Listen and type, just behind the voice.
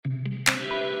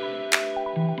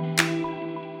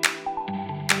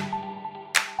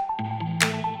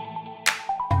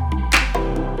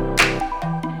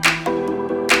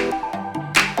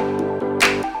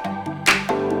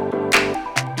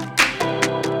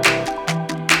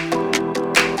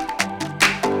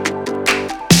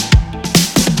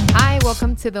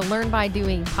to the Learn by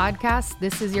Doing podcast.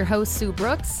 This is your host, Sue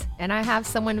Brooks, and I have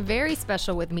someone very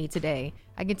special with me today.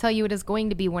 I can tell you it is going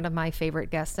to be one of my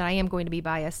favorite guests, and I am going to be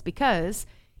biased because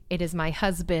it is my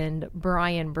husband,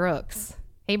 Brian Brooks.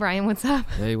 Hey, Brian, what's up?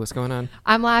 Hey, what's going on?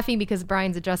 I'm laughing because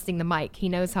Brian's adjusting the mic. He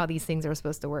knows how these things are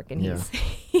supposed to work, and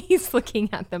he's looking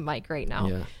at the mic right now.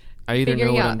 Yeah. I either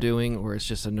Figuring know what out- I'm doing or it's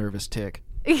just a nervous tick.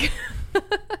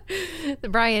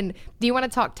 Brian, do you want to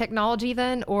talk technology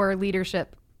then or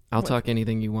leadership? I'll talk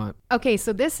anything you want. Okay,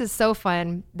 so this is so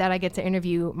fun that I get to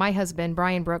interview my husband,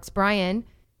 Brian Brooks. Brian,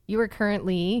 you are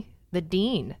currently the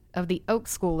dean of the Oak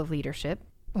School of Leadership.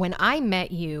 When I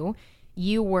met you,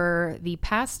 you were the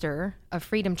pastor of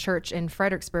Freedom Church in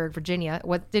Fredericksburg, Virginia.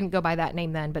 What didn't go by that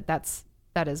name then, but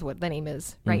that is what the name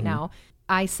is right now.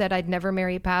 I said I'd never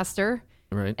marry a pastor,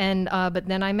 Right. and but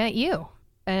then I met you,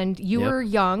 and you were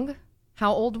young.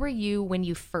 How old were you when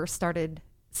you first started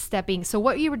stepping? So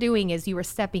what you were doing is you were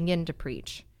stepping in to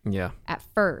preach Yeah. at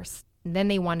first, and then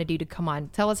they wanted you to come on.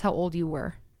 Tell us how old you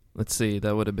were. Let's see.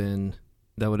 That would have been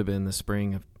the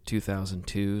spring of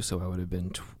 2002. So I would have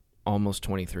been almost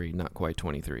 23, not quite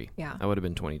 23. Yeah. I would have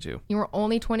been 22. You were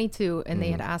only 22, and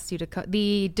they had asked you to come.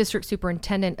 The district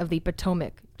superintendent of the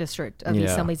Potomac district of the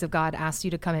Assemblies of God asked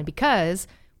you to come in because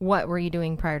what were you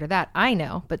doing prior to that? I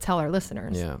know, but tell our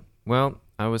listeners. Yeah. Well,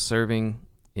 I was serving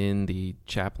in the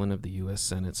chaplain of the U.S.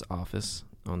 Senate's office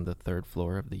on the third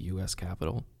floor of the U.S.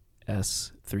 Capitol,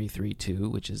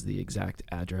 S332, which is the exact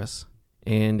address.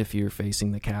 And if you're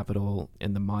facing the Capitol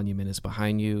and the monument is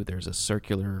behind you, there's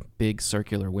a big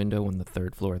circular window on the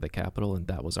third floor of the Capitol, and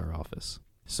that was our office.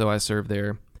 So I served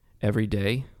there every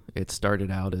day. It started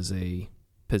out as a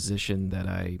position that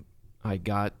I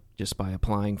got just by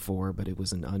applying for, but it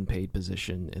was an unpaid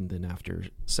position. And then after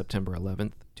September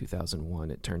 11th,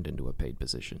 2001, it turned into a paid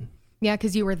position. Yeah,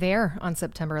 because you were there on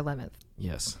September 11th.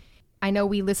 Yes. I know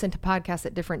we listen to podcasts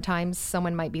at different times.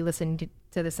 Someone might be listening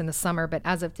to this in the summer, but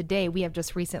as of today, we have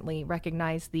just recently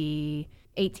recognized the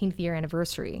 18th year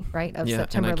anniversary, right, of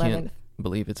September and I 11th. can't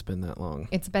believe it's been that long.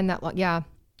 It's been that long. Yeah.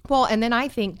 Well, and then I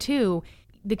think, too,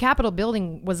 the Capitol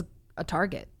building was a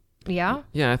target. Yeah?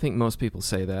 Yeah, I think most people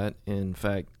say that. In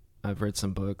fact, I've read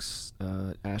some books.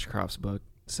 Ashcroft's book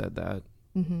said that.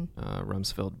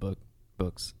 Rumsfeld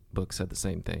book said the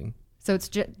same thing. So it's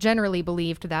generally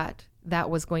believed that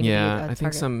that was going to be a target. I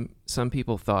think some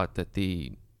people thought that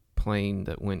the plane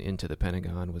that went into the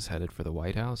Pentagon was headed for the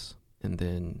White House, and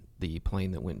then the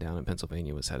plane that went down in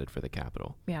Pennsylvania was headed for the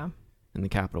Capitol. Yeah. And the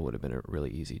Capitol would have been a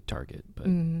really easy target. But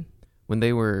when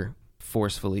they were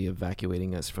forcefully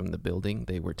evacuating us from the building,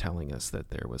 they were telling us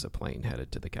that there was a plane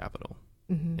headed to the Capitol.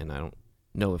 And I don't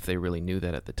know if they really knew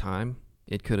that at the time.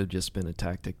 It could have just been a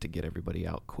tactic to get everybody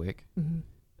out quick.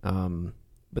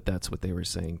 But that's what they were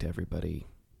saying to everybody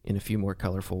in a few more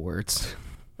colorful words.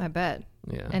 I bet.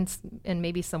 Yeah. And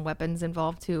maybe some weapons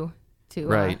involved too,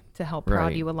 to help prod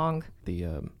Right. you along.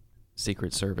 The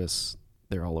Secret Service,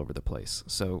 they're all over the place.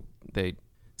 So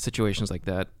situations like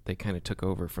that, they kind of took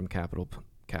over from Capitol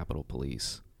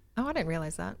Police. Oh, I didn't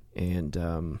realize that.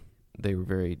 And they were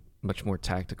very much more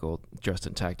tactical, dressed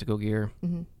in tactical gear,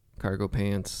 cargo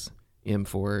pants,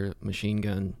 M4 machine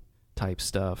gun type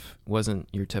stuff. Wasn't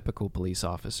your typical police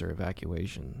officer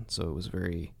evacuation. So it was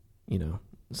very,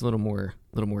 it's a little more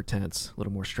tense, a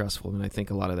little more stressful. And I think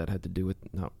a lot of that had to do with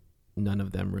none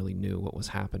of them really knew what was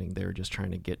happening. They were just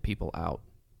trying to get people out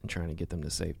and trying to get them to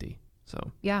safety.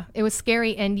 So yeah, it was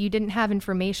scary, and you didn't have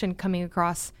information coming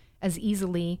across as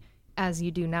easily as you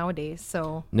do nowadays.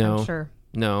 So No. I'm sure.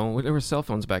 No, there were cell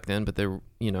phones back then, but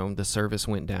the service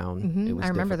went down. It was I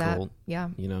remember difficult. that. Yeah.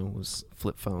 It was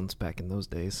flip phones back in those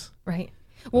days. Right.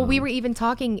 Well, we were even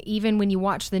talking, even when you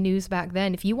watch the news back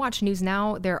then, if you watch news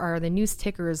now, there are the news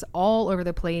tickers all over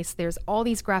the place. There's all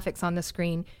these graphics on the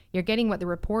screen. You're getting what the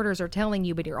reporters are telling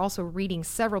you, but you're also reading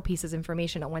several pieces of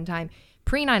information at one time.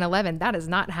 Pre 9/11, that is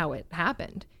not how it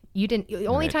happened. The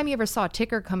only time you ever saw a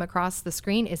ticker come across the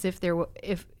screen is if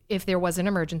there was an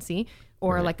emergency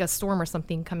or like a storm or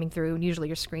something coming through, and usually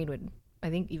your screen would,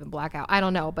 I think, even black out. I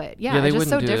don't know, but it's just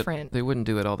so different. They wouldn't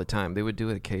do it all the time. They would do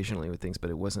it occasionally with things, but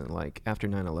it wasn't like after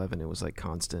 9/11, it was like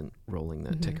constant rolling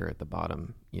that ticker at the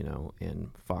bottom,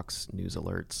 and Fox News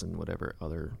alerts and whatever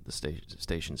other the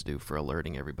stations do for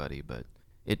alerting everybody. But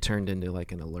it turned into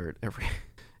like an alert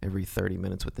every 30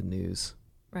 minutes with the news.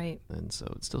 Right. And so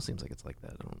it still seems like it's like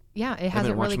that. It hasn't really gone away. I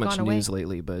haven't watched much news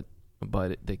lately, but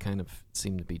they kind of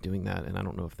seem to be doing that. And I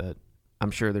don't know if that,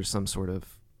 I'm sure there's some sort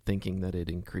of thinking that it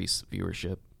increased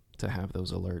viewership to have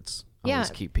those alerts.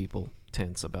 Always keep people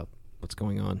tense about what's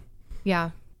going on.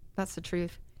 Yeah, that's the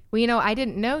truth. Well, I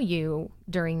didn't know you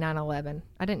during 9/11.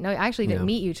 I actually didn't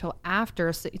meet you till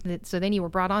after. So then you were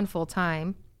brought on full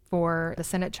time for the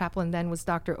Senate chaplain. Then was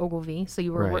Dr. Ogilvie. So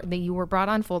you were brought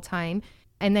on full time.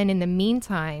 And then in the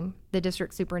meantime, the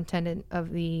district superintendent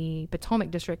of the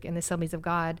Potomac District in the Assemblies of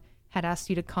God had asked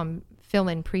you to come fill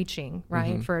in preaching,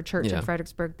 right, for a church in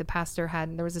Fredericksburg.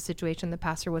 There was a situation, the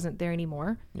pastor wasn't there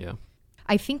anymore. Yeah.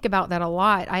 I think about that a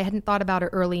lot. I hadn't thought about it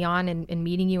early on in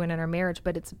meeting you and in our marriage,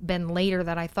 but it's been later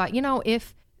that I thought,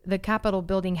 if the Capitol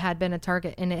building had been a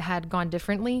target and it had gone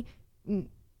differently,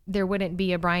 there wouldn't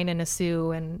be a Brian and a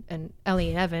Sue and Ellie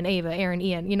and Evan, Ava, Aaron,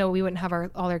 Ian. We wouldn't have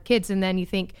all our kids. And then you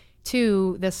think,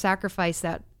 too, the sacrifice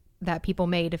that people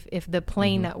made if the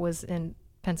plane that was in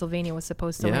Pennsylvania was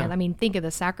supposed to land. I mean, think of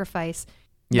the sacrifice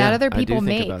that other people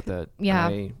made. Think about that.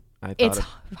 Yeah. It's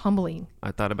humbling.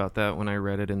 I thought about that when I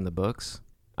read it in the books.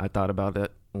 I thought about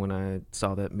it when I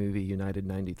saw that movie United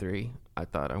 93. I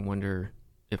thought, I wonder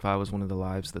if I was one of the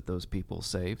lives that those people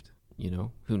saved.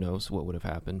 Who knows what would have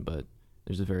happened, but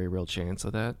there's a very real chance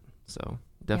of that. So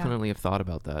definitely have thought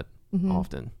about that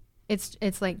often.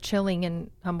 It's like chilling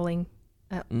and humbling.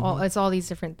 It's all these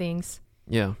different things.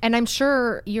 Yeah. And I'm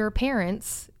sure your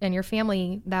parents and your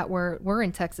family that were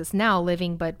in Texas now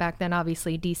living, but back then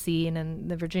obviously DC and in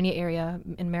the Virginia area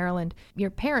in Maryland,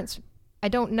 your parents, I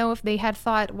don't know if they had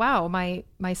thought, wow, my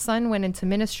son went into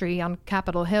ministry on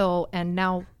Capitol Hill and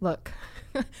now look.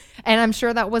 And I'm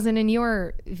sure that wasn't in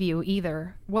your view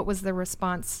either. What was the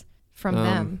response from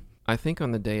them? I think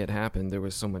on the day it happened, there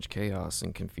was so much chaos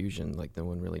and confusion, like no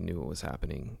one really knew what was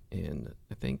happening. And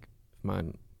I think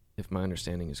if my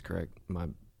understanding is correct,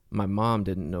 my mom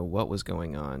didn't know what was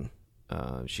going on.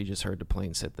 She just heard the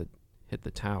planes hit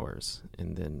the towers,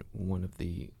 and then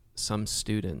some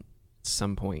student at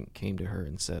some point came to her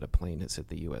and said a plane has hit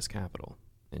the U.S. Capitol,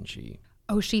 and she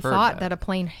thought that a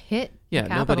plane hit the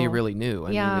Capitol. Nobody really knew. I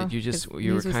mean,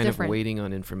 you were kind of waiting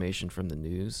on information from the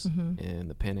news, and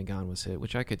the Pentagon was hit,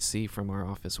 which I could see from our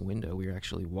office window. We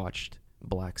actually watched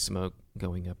black smoke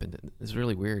going up, and it was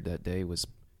really weird. That day was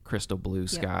crystal blue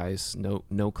skies,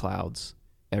 no clouds.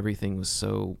 Everything was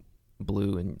so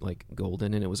blue and like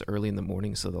golden, and it was early in the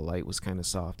morning, so the light was kind of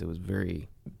soft. It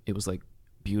was like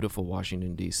beautiful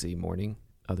Washington DC morning.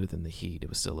 Other than the heat, it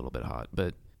was still a little bit hot,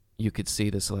 but you could see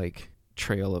this like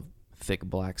trail of thick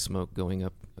black smoke going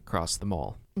up across the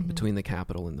mall between the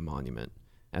Capitol and the monument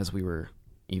as we were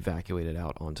evacuated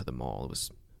out onto the mall. It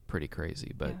was pretty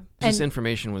crazy, but this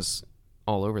information was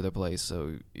all over the place,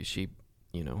 so she,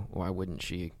 why wouldn't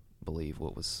she believe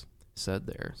what was said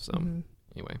there? So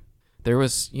anyway, there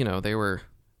was, they were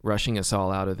rushing us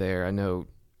all out of there. I know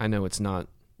it's not,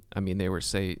 I mean, they were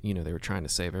they were trying to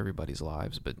save everybody's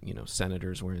lives, but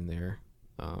senators were in there.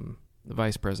 The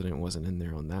vice president wasn't in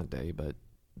there on that day, but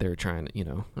they were trying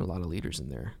to, a lot of leaders in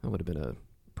there. That would have been a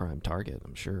prime target,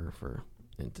 I'm sure,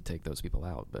 to take those people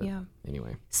out. But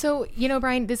anyway. So,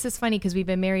 Brian, this is funny because we've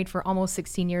been married for almost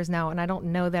 16 years now, and I don't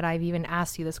know that I've even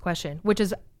asked you this question, which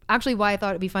is actually why I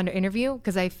thought it'd be fun to interview,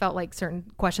 because I felt like certain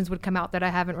questions would come out that I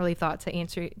haven't really thought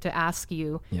to ask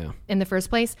you in the first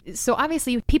place. So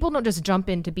obviously people don't just jump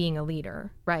into being a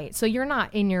leader, right? So you're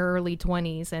not in your early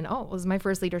 20s and, it was my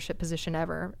first leadership position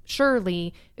ever.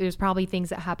 Surely there's probably things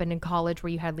that happened in college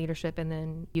where you had leadership and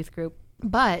then youth group,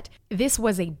 but this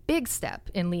was a big step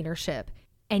in leadership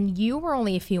and you were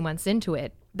only a few months into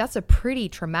it. That's a pretty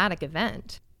traumatic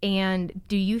event. And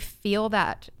do you feel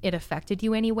that it affected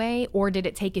you anyway? Or did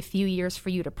it take a few years for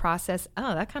you to process,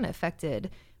 that kind of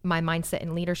affected my mindset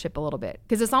and leadership a little bit?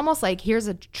 Because it's almost like, here's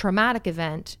a traumatic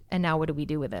event, and now what do we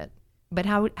do with it? But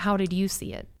how did you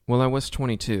see it? Well, I was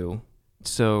 22.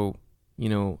 So,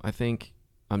 I think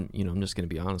I'm just going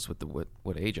to be honest with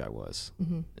what age I was.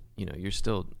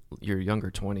 Your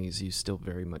younger 20s, you still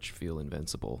very much feel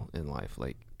invincible in life.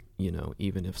 Like,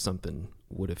 even if something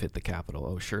would have hit the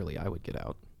Capitol, surely I would get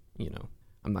out.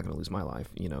 I'm not going to lose my life.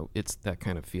 It's that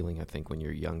kind of feeling, I think, when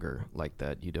you're younger like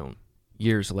that.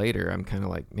 Years later, I'm kind of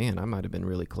like, man, I might have been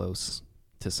really close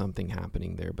to something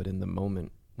happening there. But in the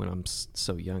moment when I'm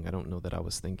so young, I don't know that I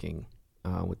was thinking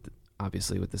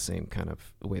obviously with the same kind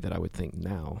of way that I would think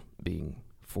now, being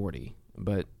 40.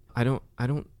 But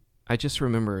I just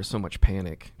remember so much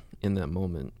panic in that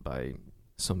moment by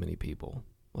so many people.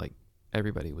 Like there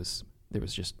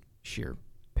was just sheer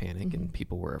panic and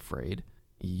people were afraid.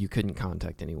 You couldn't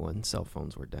contact anyone. Cell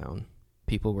phones were down.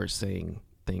 People were saying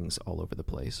things all over the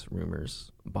place.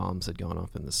 Rumors, bombs had gone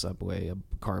off in the subway. A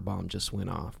car bomb just went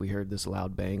off. We heard this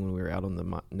loud bang when we were out on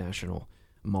the National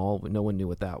mall. No one knew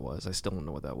what that was. I still don't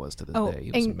know what that was to this Oh, day.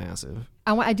 It was and massive.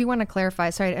 I do want to clarify.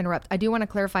 Sorry to interrupt. I do want to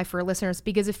clarify for listeners,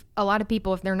 because if a lot of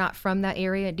people, if they're not from that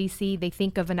area, DC, they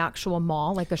think of an actual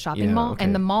mall, like a shopping Yeah, mall, okay.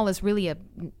 and the mall is really a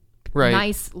Right.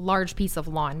 nice, large piece of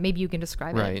lawn. Maybe you can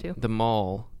describe Right. it too. The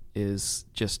mall is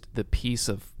just the piece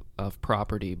of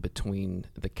property between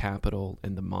the Capitol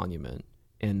and the monument.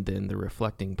 And then the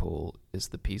reflecting pool is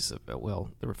the piece of, well,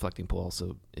 the reflecting pool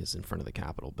also is in front of the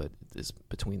Capitol, but is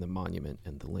between the monument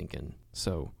and the Lincoln.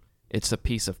 So it's a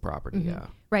piece of property, yeah.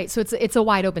 Right. So it's a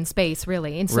wide open space,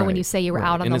 really. And so when Right, you say you were right.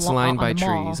 out on And the it's lawn, lined on by the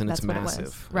mall, trees, and that's it's what it was.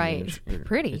 massive. I Right. mean, It's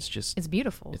pretty. It's just, it's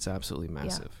beautiful. it's absolutely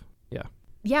massive. Yeah.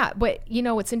 Yeah, but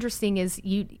what's interesting is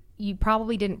you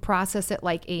probably didn't process it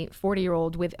like a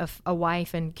 40-year-old with a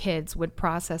wife and kids would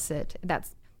process it.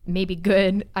 That's maybe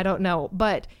good. I don't know.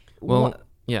 But Well,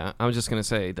 yeah, I was just going to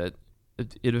say that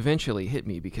it eventually hit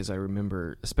me, because I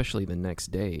remember, especially the next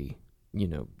day,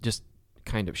 just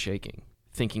kind of shaking,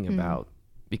 thinking about,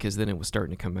 because then it was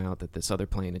starting to come out that this other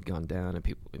plane had gone down,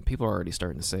 and people are already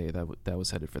starting to say that that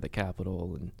was headed for the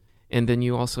Capitol, and then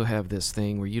you also have this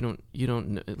thing where you don't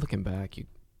know, looking back,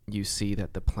 you see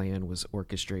that the plan was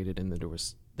orchestrated, and that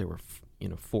there were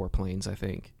 4 planes, I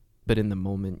think, but in the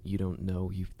moment you don't know.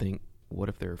 You think, what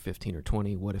if there are 15 or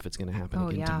 20? What if it's going to happen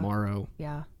again tomorrow?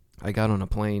 Yeah. I got on a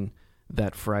plane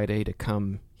that Friday to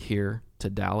come here to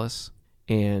Dallas,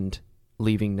 and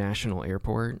leaving National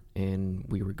Airport, and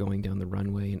we were going down the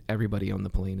runway, and everybody on the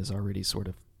plane is already sort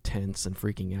of tense and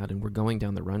freaking out, and we're going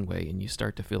down the runway, and you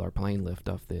start to feel our plane lift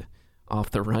off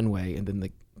the runway, and then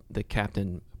the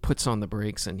captain puts on the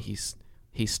brakes, and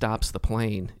he stops the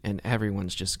plane, and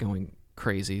everyone's just going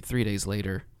crazy. 3 days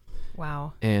later,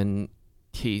 Wow. and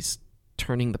he's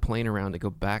turning the plane around to go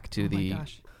back to the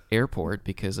airport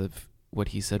because of what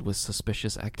he said was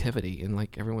suspicious activity, and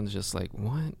like everyone's just like,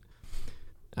 what?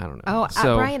 I don't know. Oh,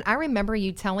 So Brian, I remember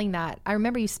you telling that. I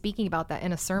remember you speaking about that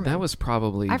in a sermon. that was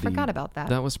probably I forgot about that.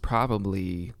 That was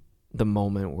probably the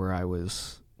moment where I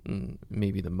was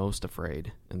maybe the most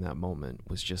afraid. In that moment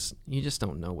was just, you just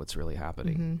don't know what's really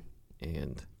happening.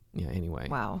 And yeah, anyway.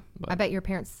 Wow. But I bet your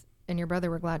parents and your brother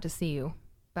were glad to see you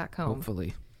back home.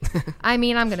 hopefully. I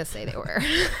mean, I'm going to say they were.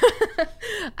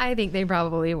 I think they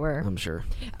probably were. I'm sure.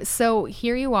 So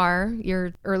here you are,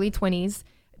 your early 20s,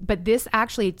 but this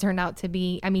actually turned out to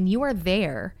be, I mean, you are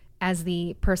there as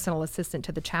the personal assistant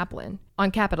to the chaplain on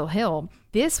Capitol Hill.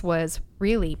 This was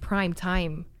really prime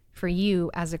time for you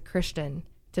as a Christian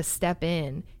to step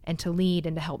in and to lead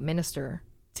and to help minister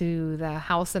to the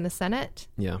House and the Senate.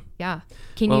 Yeah. Yeah.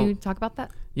 Can Well, you talk about that?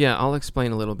 Yeah, I'll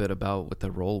explain a little bit about what the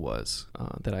role was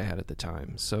that I had at the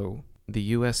time. So the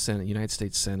U.S. Senate, United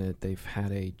States Senate, they've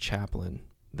had a chaplain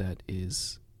that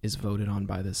is voted on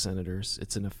by the senators.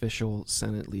 It's an official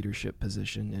Senate leadership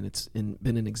position, and it's been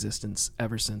in existence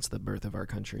ever since the birth of our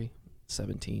country,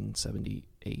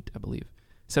 1778, I believe.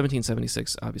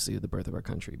 1776, obviously, the birth of our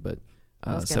country, but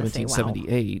I was gonna say, wow.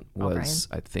 1778 Oh, was,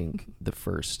 I think, the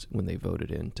first when they voted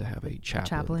in to have a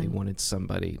chaplain. They wanted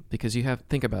somebody, because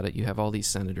think about it, you have all these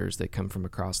senators that come from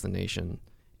across the nation,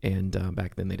 and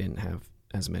back then they didn't have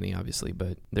as many, obviously,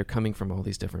 but they're coming from all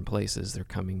these different places. They're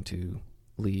coming to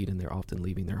lead, and they're often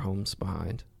leaving their homes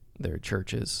behind, their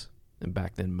churches, and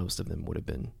back then most of them would have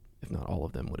been, if not all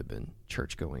of them, would have been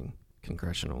church-going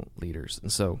congressional leaders.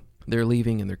 And so they're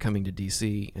leaving, and they're coming to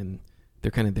D.C., and they're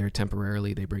kind of there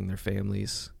temporarily. They bring their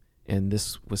families, and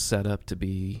this was set up to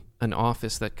be an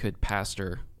office that could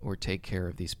pastor or take care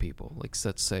of these people. Like,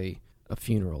 let's say a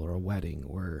funeral or a wedding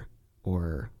or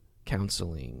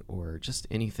counseling or just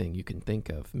anything you can think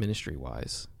of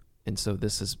ministry-wise. And so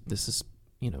this is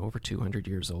over 200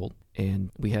 years old,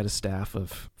 and we had a staff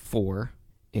of 4,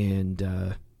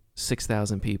 and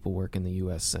 6,000 people work in the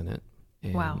U.S. Senate.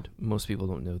 And Wow. Most people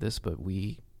don't know this, but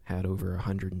we had over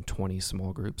 120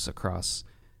 small groups across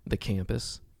the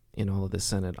campus in all of the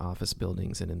Senate office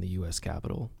buildings and in the U.S.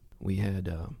 Capitol. We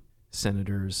had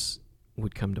senators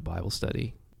would come to Bible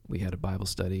study. We had a Bible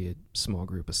study, a small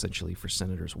group essentially for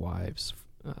senators' wives,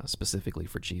 specifically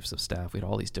for chiefs of staff. We had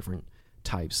all these different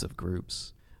types of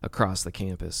groups across the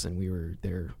campus, and we were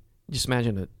there. Just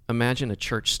imagine a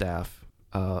church staff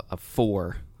of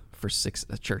 4 for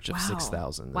a church of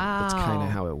 6,000. Wow. That's kind of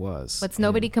how it was. Let's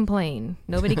nobody complain.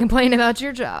 Nobody complain about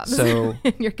your job. So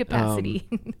your capacity.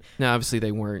 Now, obviously,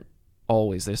 they weren't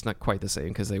always. It's not quite the same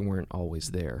because they weren't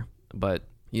always there. But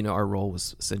our role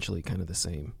was essentially kind of the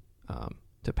same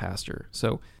to pastor.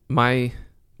 So my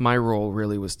role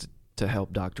really was to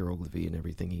help Dr. Ogilvie in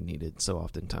everything he needed. So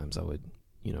oftentimes I would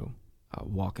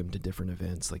walk him to different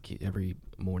events. Like every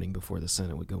morning before the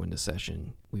Senate would go into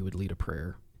session, we would lead a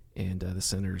prayer. and the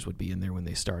senators would be in there when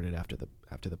they started after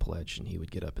the pledge, and he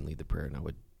would get up and lead the prayer, and I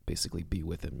would basically be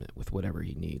with him with whatever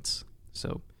he needs.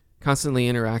 So constantly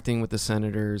interacting with the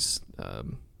senators,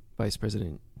 Vice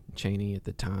President Cheney at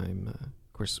the time.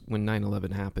 Of course, when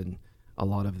 9/11 happened, a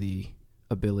lot of the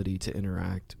ability to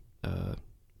interact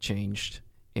changed,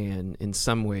 and in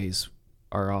some ways,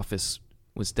 our office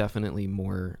was definitely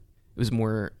more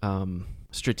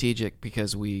strategic,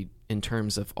 because in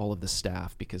terms of all of the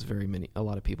staff, because a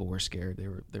lot of people were scared. They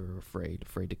were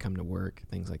afraid to come to work,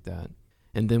 things like that.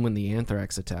 And then when the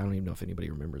anthrax attack, I don't even know if anybody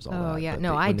remembers all that. Oh yeah,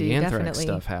 when the anthrax definitely.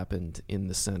 stuff happened in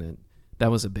the Senate,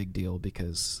 that was a big deal,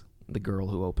 because the girl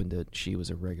who opened it, she was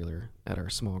a regular at our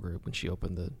small group when she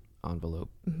opened the envelope.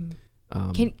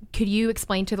 Mm-hmm. Could you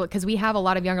explain because we have a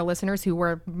lot of younger listeners who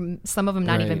were, some of them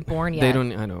not even born yet. They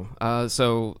don't. I know.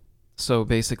 So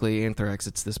basically, anthrax,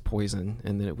 it's this poison,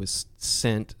 and then it was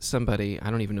sent. Somebody,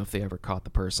 I don't even know if they ever caught the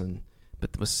person,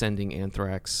 but was sending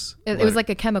anthrax. It was like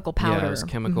a chemical powder. Yeah, it was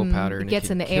chemical powder, and it gets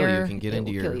in the air. It can get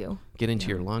into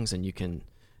your lungs, and you can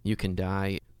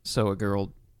die. So a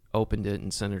girl opened it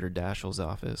in Senator Daschle's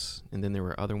office, and then there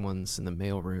were other ones in the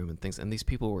mailroom and things. And these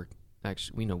people were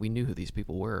actually, we knew who these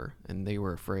people were, and they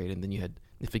were afraid. And then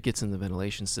if it gets in the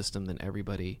ventilation system, then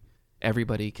everybody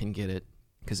can get it,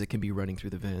 because it can be running through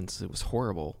the vents. It was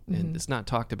horrible, and it's not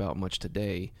talked about much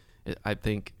today. I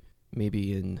think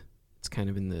maybe it's kind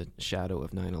of in the shadow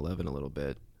of 9/11 a little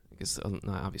bit, because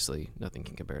obviously nothing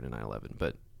can compare to 9/11,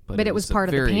 but it was part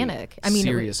of the panic. I mean,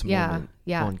 serious moment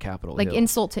on Capitol Hill. Like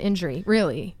insult to injury,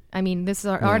 really. I mean, this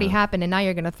has already happened, and now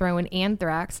you're going to throw in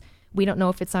anthrax. We don't know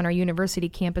if it's on our university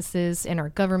campuses, in our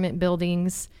government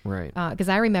buildings. Right. Because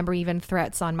I remember even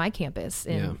threats on my campus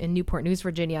in Newport News,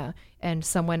 Virginia, and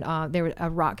someone, a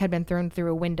rock had been thrown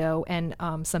through a window, and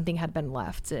something had been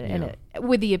left, and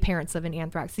with the appearance of an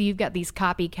anthrax. So you've got these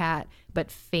copycat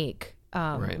but fake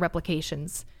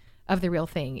replications of the real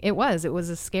thing. It was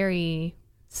a scary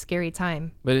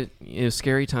time. But it was a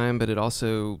scary time, but it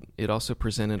also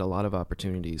presented a lot of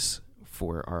opportunities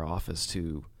for our office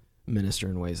to minister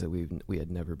in ways that we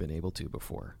had never been able to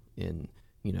before.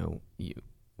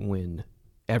 When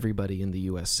everybody in the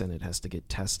U.S. Senate has to get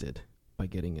tested by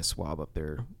getting a swab up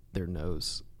their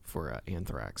nose for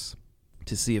anthrax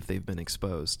to see if they've been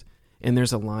exposed, and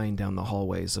there's a line down the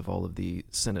hallways of all of the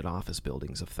Senate office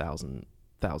buildings of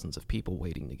thousands of people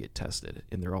waiting to get tested,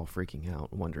 and they're all freaking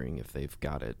out, wondering if they've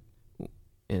got it.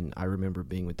 And I remember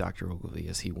being with Dr. Ogilvie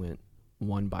as he went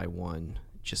one by one,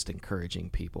 just encouraging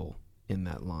people in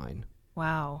that line.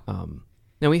 Wow.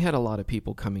 Now we had a lot of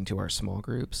people coming to our small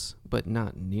groups, but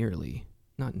not nearly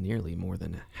more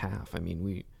than half. I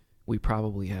mean, we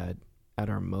probably had at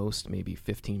our most maybe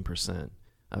 15%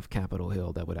 of Capitol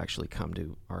Hill that would actually come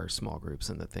to our small groups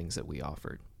and the things that we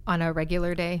offered on a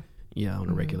regular day. Yeah, on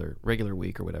a regular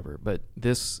week or whatever. But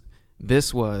this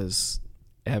was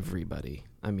everybody.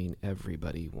 I mean,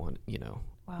 everybody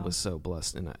was so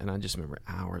blessed, and I just remember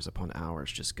hours upon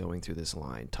hours just going through this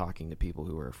line, talking to people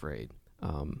who were afraid,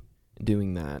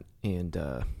 doing that, and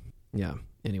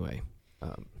anyway,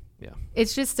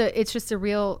 It's just a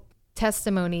real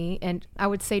testimony, and I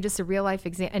would say just a real life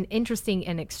an interesting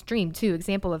and extreme too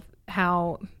example of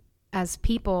how, as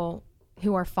people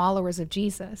who are followers of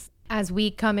Jesus, as we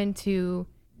come into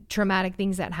traumatic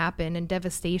things that happen and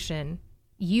devastation,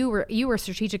 you were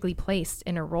strategically placed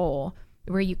in a role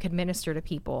where you could minister to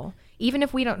people. Even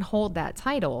if we don't hold that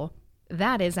title,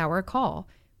 that is our call.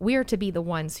 We're to be the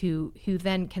ones who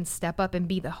then can step up and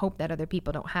be the hope that other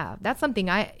people don't have. That's something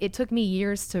it took me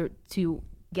years to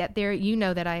get there. You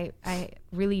know that I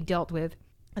really dealt with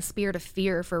a spirit of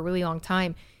fear for a really long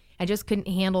time. I just couldn't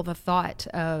handle the thought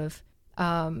of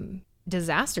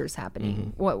disasters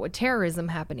happening, what terrorism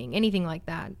happening, anything like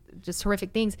that, just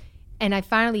horrific things. And I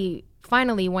finally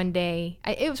one day,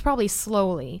 it was probably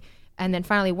slowly, and then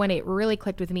finally one day it really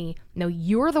clicked with me. No,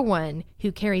 you're the one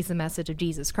who carries the message of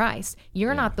Jesus Christ.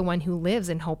 You're not the one who lives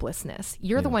in hopelessness.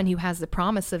 You're the one who has the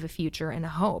promise of a future and a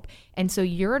hope. And so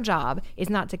your job is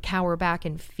not to cower back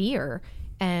in fear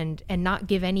and not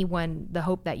give anyone the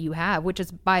hope that you have, which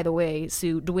is, by the way,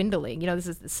 Sue, dwindling. This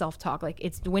is the self-talk. Like,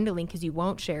 it's dwindling because you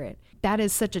won't share it. That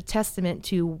is such a testament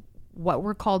to what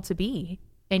we're called to be.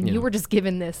 And you were just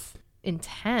given this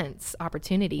intense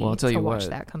opportunity to watch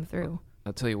that come through.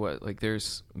 I'll tell you what,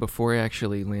 before I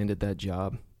actually landed that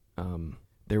job,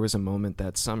 there was a moment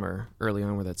that summer, early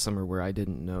on that summer, where I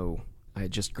didn't know. I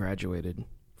had just graduated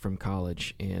from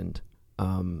college, and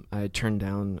I had turned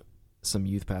down some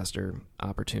youth pastor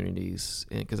opportunities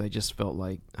because I just felt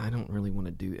like I don't really want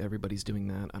to do, everybody's doing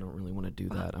that. I don't really want to do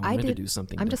that. I wanted to do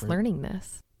something different. Just learning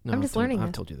this. No, I'm just learning this.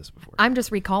 I've told you this before. I'm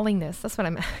just recalling this. That's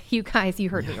what you guys, you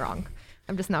heard me wrong.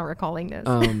 I'm just now recalling this.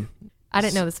 I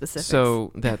didn't know the specifics.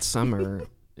 So that summer,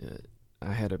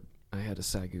 I had a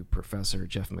SAGU professor,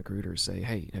 Jeff Magruder, say,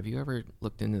 "Hey, have you ever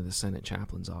looked into the Senate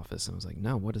chaplain's office?" And I was like,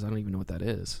 "No, what is? I don't even know what that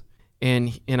is."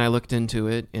 And I looked into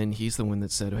it, and he's the one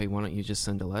that said, "Hey, why don't you just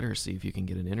send a letter, see if you can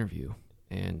get an interview?"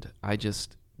 And I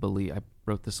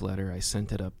wrote this letter, I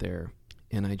sent it up there,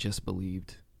 and I just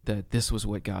believed that this was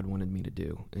what God wanted me to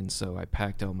do. And so I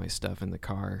packed all my stuff in the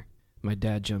car. My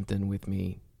dad jumped in with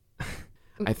me.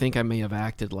 I think I may have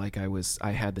acted like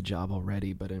I had the job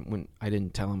already, but when I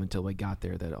didn't tell him until we got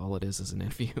there that all it is an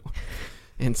interview.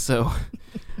 And so,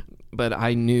 but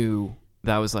I knew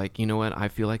that I was like, you know what? I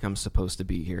feel like I'm supposed to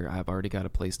be here. I've already got a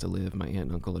place to live. My aunt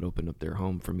and uncle had opened up their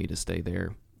home for me to stay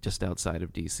there just outside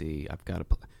of DC. I've got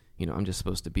I'm just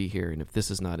supposed to be here. And if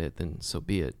this is not it, then so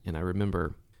be it. And I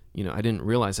remember, I didn't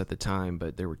realize at the time,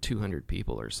 but there were 200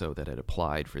 people or so that had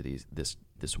applied for this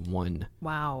one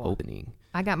opening.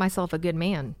 I got myself a good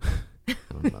man. I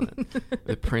don't know about that.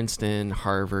 The Princeton,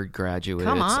 Harvard graduates,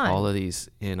 all of these.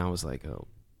 And I was like, oh,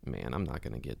 man, I'm not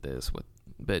going to get this.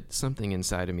 But something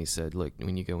inside of me said, look,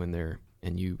 when you go in there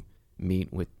and you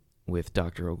meet with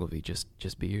Dr. Ogilvie,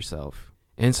 just be yourself.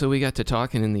 And so we got to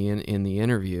talking in the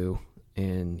interview,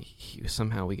 and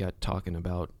somehow we got talking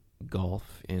about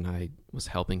golf, and I was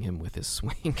helping him with his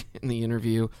swing in the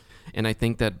interview. And I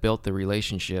think that built the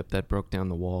relationship, that broke down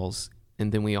the walls.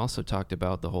 And then we also talked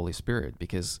about the Holy Spirit,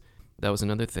 because that was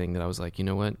another thing that I was like, you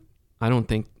know what? I don't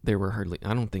think there were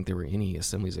any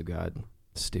Assemblies of God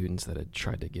students that had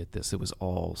tried to get this. It was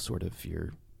all sort of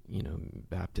your,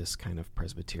 Baptist kind of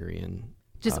Presbyterian.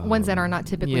 Just ones that are not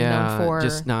typically known for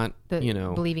just not,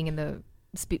 believing in the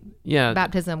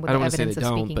baptism with the evidence of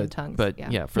speaking in tongues. But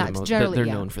for the most part, they're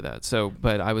known for that. So,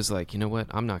 but I was like, you know what?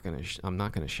 I'm not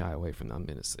gonna shy away from them. I'm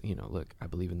gonna say, look, I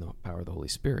believe in the power of the Holy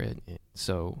Spirit. And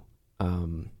so,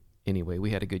 anyway, we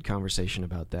had a good conversation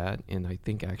about that. And I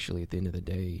think actually at the end of the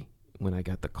day, when I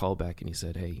got the call back and he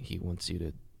said, hey, he wants you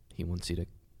to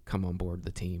come on board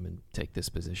the team and take this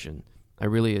position, I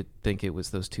really think it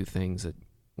was those two things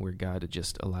where God had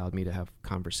just allowed me to have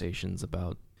conversations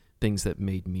about things that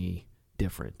made me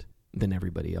different than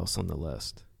everybody else on the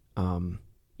list.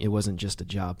 It wasn't just a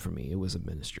job for me, it was a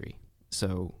ministry.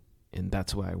 So, and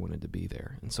that's why I wanted to be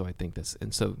there. And so I think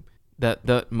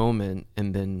that moment,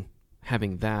 and then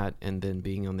having that, and then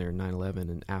being on there 9/11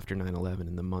 and after 9/11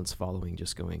 and the months following,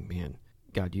 just going, man,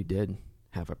 God, you did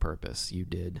have a purpose. You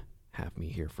did have me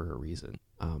here for a reason.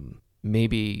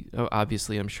 Maybe,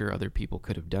 obviously, I'm sure other people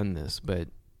could have done this, but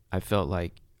I felt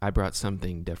like I brought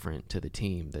something different to the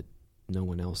team that no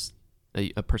one else,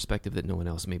 a perspective that no one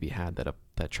else maybe had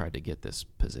that tried to get this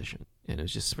position. And it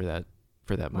was just for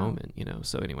that moment,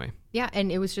 So anyway. Yeah,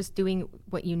 and it was just doing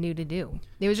what you knew to do.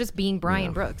 It was just being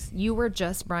Brian Brooks. You were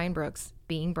just Brian Brooks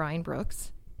being Brian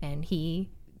Brooks, and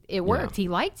it worked. Yeah. He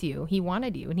liked you. He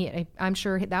wanted you, and I'm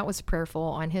sure that was prayerful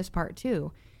on his part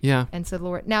too. Yeah. And said,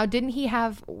 Lord, now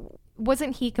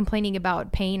wasn't he complaining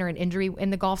about pain or an injury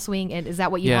in the golf swing? And is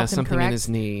that what you helped him correct? Yeah, something in his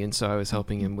knee. And so I was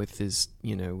helping him with his,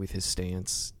 with his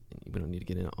stance. We don't need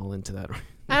to get all into that.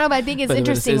 I don't know, but I think it's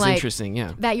interesting. It's interesting,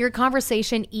 yeah. That your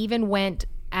conversation even went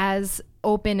as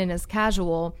open and as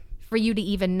casual for you to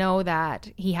even know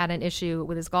that he had an issue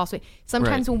with his golf swing.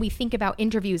 Sometimes when we think about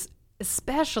interviews,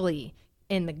 especially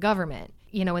in the government,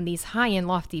 in these high and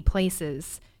lofty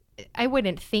places, I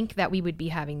wouldn't think that we would be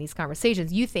having these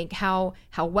conversations. You think, how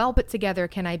well put together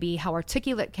can I be? How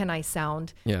articulate can I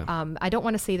sound? Yeah. I don't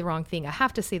want to say the wrong thing. I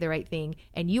have to say the right thing.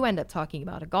 And you end up talking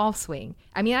about a golf swing.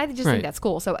 I mean, I just think that's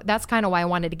cool. So that's kind of why I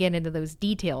wanted to get into those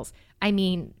details. I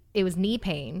mean, it was knee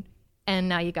pain, and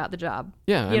now you got the job.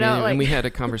 Yeah. And we had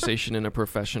a conversation in a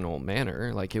professional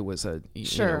manner. Like it was it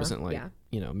wasn't like,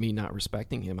 me not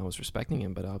respecting him. I was respecting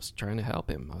him, but I was trying to help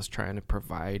him. I was trying to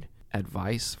provide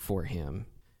advice for him.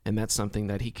 And that's something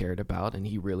that he cared about and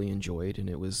he really enjoyed. And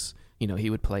it was, he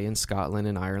would play in Scotland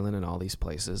and Ireland and all these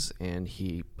places.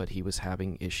 But he was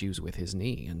having issues with his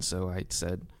knee. And so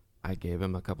I gave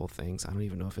him a couple things. I don't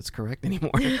even know if it's correct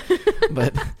anymore,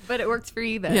 but it works for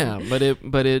you then. Yeah.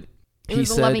 He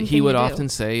said he would often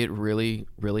say it really,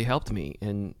 really helped me.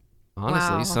 And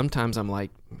honestly, sometimes I'm like,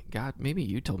 God, maybe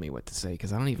you told me what to say.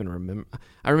 'Cause I don't even remember.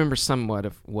 I remember somewhat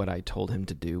of what I told him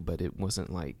to do, but it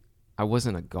wasn't like, I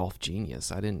wasn't a golf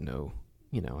genius. I didn't know,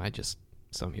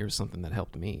 here's something that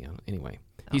helped me. Anyway,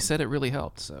 he said it really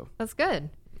helped. So that's good.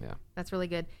 Yeah. That's really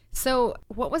good. So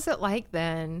what was it like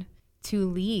then to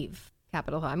leave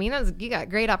Capitol Hill? I mean, you got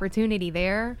great opportunity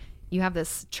there. You have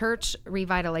this church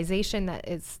revitalization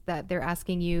that they're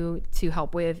asking you to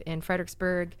help with in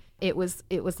Fredericksburg. It was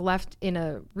left in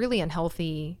a really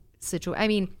unhealthy situation. I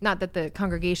mean, not that the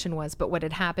congregation was, but what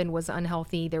had happened was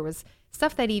unhealthy. There was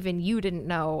stuff that even you didn't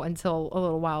know until a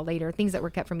little while later, things that were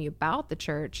kept from you about the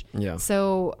church. Yeah.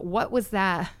 So what was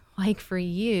that like for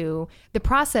you? The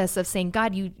process of saying,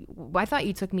 God, I thought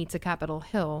you took me to Capitol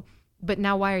Hill, but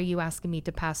now why are you asking me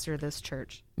to pastor this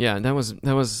church? Yeah, that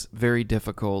was very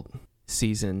difficult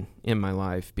season in my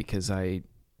life because I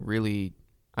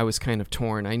was kind of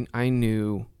torn. I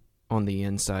knew on the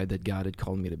inside that God had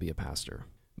called me to be a pastor.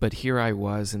 But here I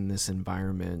was in this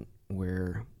environment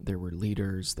where there were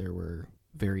leaders, there were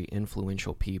very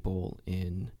influential people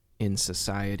in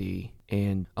society,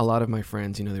 and a lot of my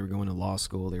friends, they were going to law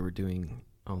school, they were doing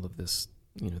all of this,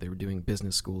 they were doing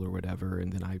business school or whatever,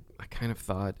 and then I kind of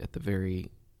thought at the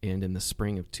very end in the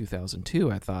spring of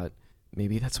 2002, I thought,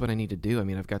 maybe that's what I need to do. I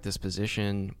mean, I've got this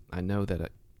position, I know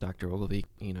that Dr. Ogilvie,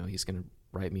 he's going to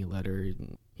write me a letter,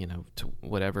 to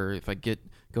whatever, if I go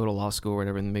to law school or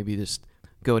whatever, and maybe just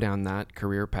go down that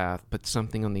career path. But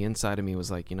something on the inside of me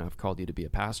was like, I've called you to be a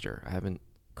pastor. I haven't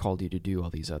called you to do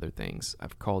all these other things.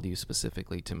 I've called you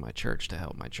specifically to my church to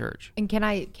help my church. And can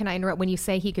I interrupt? When you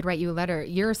say he could write you a letter,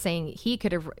 you're saying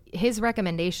his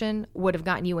recommendation would have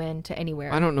gotten you into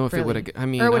anywhere. I don't know if it would have,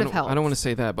 or it would have helped. I don't want to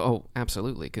say that, but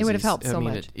absolutely. It would have helped so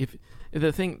much. If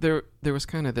the thing, there was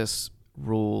kind of this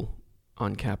rule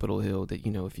on Capitol Hill that,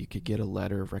 if you could get a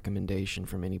letter of recommendation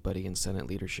from anybody in Senate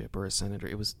leadership or a senator,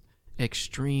 it was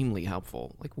extremely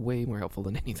helpful, like way more helpful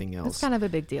than anything else. It's kind of a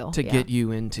big deal to get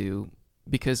you into,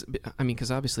 because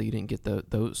obviously you didn't get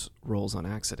those roles on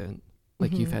accident.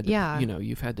 Like you've had to,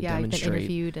 you've had to demonstrate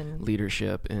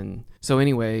leadership. And so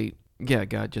anyway,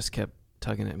 God just kept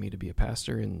tugging at me to be a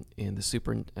pastor, and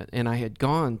and I had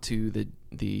gone to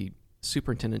the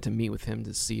superintendent to meet with him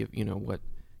to see if, what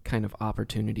kind of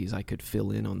opportunities I could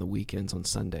fill in on the weekends on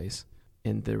Sundays.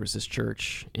 And there was this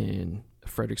church in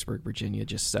Fredericksburg, Virginia,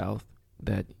 just south,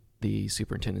 that the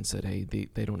superintendent said, hey,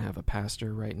 they don't have a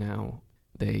pastor right now.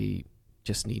 They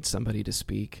just need somebody to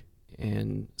speak.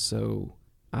 And so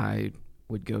I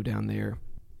would go down there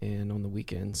and on the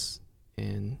weekends,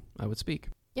 and I would speak.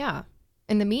 Yeah.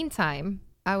 In the meantime,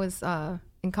 I was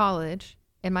in college,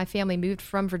 and my family moved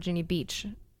from Virginia Beach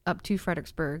up to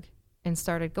Fredericksburg and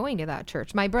started going to that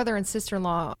church. My brother and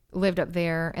sister-in-law lived up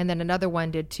there, and then another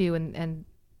one did too. And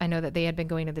I know that they had been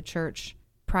going to the church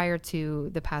prior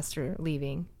to the pastor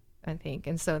leaving, I think.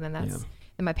 And so then then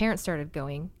my parents started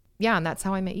going. Yeah, and that's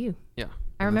how I met you. Yeah.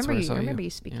 I remember you. I remember you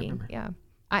speaking. Yeah.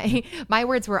 My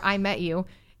words were, I met you.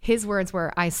 His words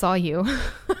were, I saw you.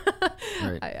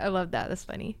 Right. I love that. That's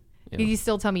funny. Yeah. You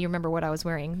still tell me you remember what I was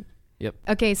wearing. Yep.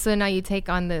 Okay, so now you take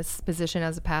on this position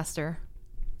as a pastor.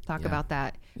 Talk about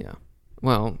that. Yeah.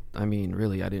 Well, I mean,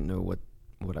 really, I didn't know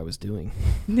what I was doing.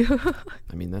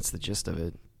 I mean, that's the gist of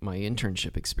it. My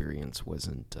internship experience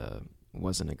wasn't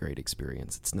a great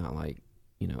experience. It's not like,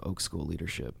 Oak School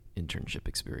leadership internship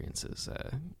experiences.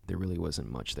 There really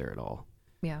wasn't much there at all.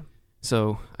 Yeah.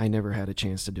 So I never had a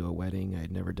chance to do a wedding. I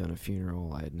had never done a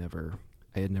funeral. I had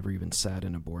never even sat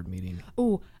in a board meeting.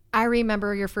 Oh, I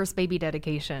remember your first baby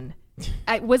dedication.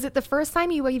 Was it the first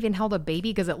time you even held a baby?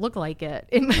 Because it looked like it.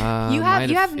 You have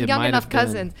young enough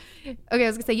cousins. Okay, I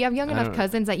was gonna say you have young enough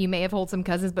cousins that you may have held some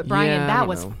cousins. But Brian, that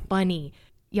was funny,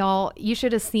 y'all. You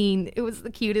should have seen. It was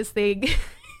the cutest thing.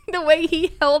 the way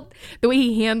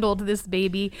he handled this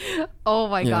baby. Oh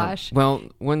my gosh. Well,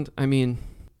 I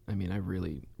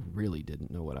really, really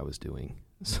didn't know what I was doing.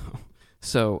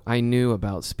 So I knew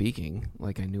about speaking,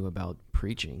 like I knew about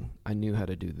preaching. I knew how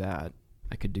to do that.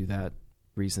 I could do that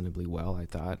reasonably well, I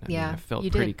thought. I felt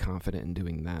pretty confident in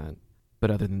doing that.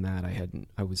 But other than that, I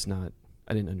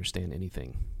didn't understand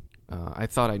anything. I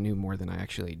thought I knew more than I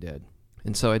actually did.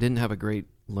 And so I didn't have a great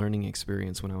learning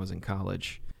experience when I was in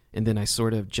college. And then I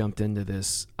sort of jumped into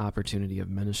this opportunity of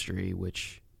ministry,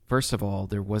 which, first of all,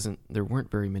 there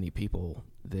weren't very many people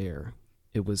there.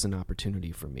 It was an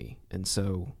opportunity for me. And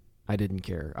so I didn't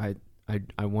care.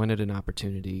 I wanted an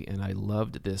opportunity, and I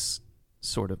loved this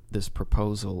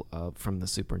proposal from the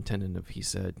superintendent he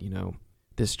said,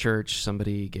 this church,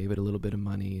 somebody gave it a little bit of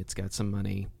money. It's got some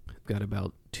money. We've got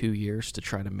about 2 years to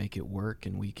try to make it work,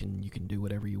 and you can do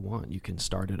whatever you want. You can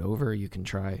start it over. You can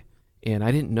try. And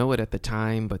I didn't know it at the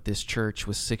time, but this church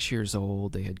was 6 years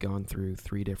old. They had gone through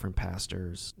 3 different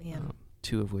pastors,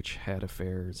 2 of which had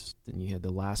affairs. Then you had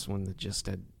the last one that just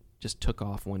took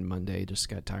off one Monday, just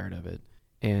got tired of it.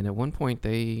 And at one point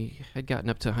they had gotten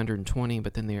up to 120,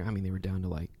 but then they were down to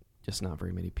like just not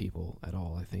very many people at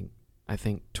all. I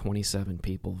think 27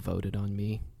 people voted on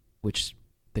me, which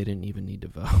they didn't even need to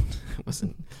vote.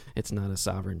 It's not a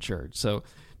sovereign church. So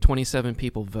 27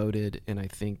 people voted, and I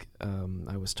think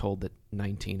I was told that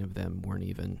 19 of them weren't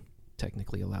even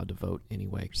technically allowed to vote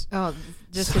anyway. Oh,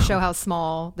 just to show how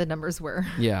small the numbers were.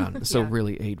 Yeah. So Yeah.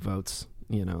 really 8 votes,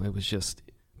 it was just,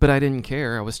 but I didn't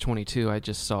care. I was 22. I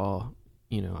just saw,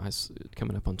 I was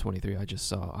coming up on 23. I just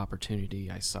saw opportunity.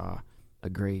 I saw a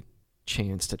great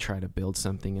chance to try to build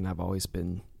something. And I've always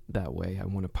been that way. I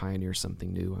want to pioneer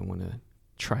something new. I want to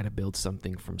try to build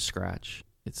something from scratch.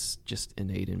 It's just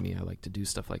innate in me. I like to do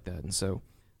stuff like that. And so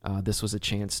this was a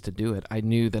chance to do it. I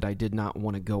knew that I did not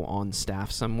want to go on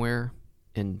staff somewhere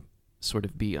and sort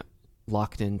of be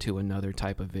locked into another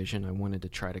type of vision. I wanted to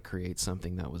try to create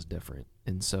something that was different.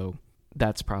 And so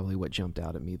that's probably what jumped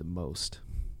out at me the most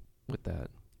with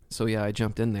that. So yeah, I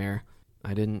jumped in there.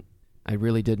 I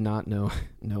really did not know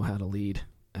how to lead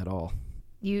at all.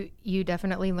 You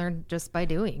definitely learned just by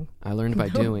doing. I learned by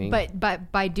doing. But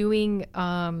by doing,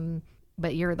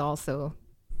 but you're also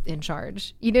in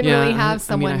charge. You didn't really have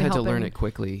someone I had to help to learn him. it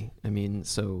quickly.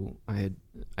 So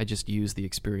I just used the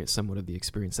experience, somewhat of the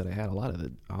experience that I had.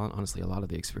 Honestly, a lot of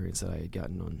the experience that I had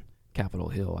gotten on Capitol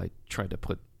Hill, I tried to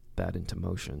put that into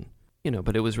motion.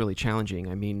 But it was really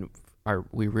challenging. I mean,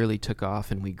 we really took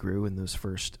off and we grew in those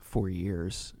first 4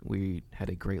 years. We had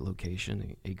a great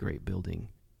location, a great building,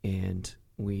 and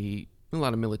a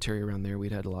lot of military around there.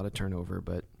 We'd had a lot of turnover,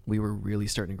 but we were really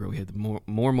starting to grow. We had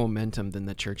more momentum than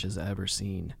the church has ever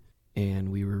seen, and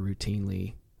we were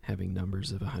routinely having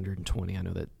numbers of 120. I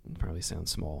know that probably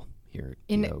sounds small here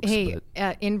in Oaks,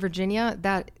 in Virginia,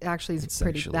 that actually is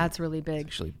that's really big.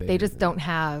 Actually they just don't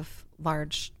have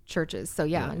large churches. So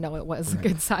no, it was a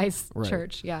good sized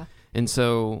church. Yeah. And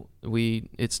so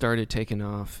it started taking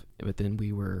off, but then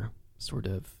we were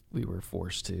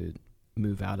forced to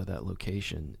move out of that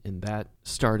location, and that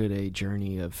started a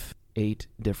journey of 8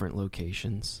 different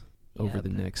locations over the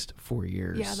next 4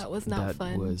 years. Yeah, that was not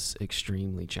fun. That was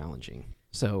extremely challenging.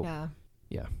 So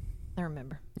yeah, I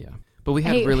remember. Yeah, but we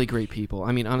had really great people.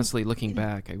 I mean, honestly, looking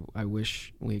back, I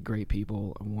wish we had great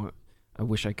people. I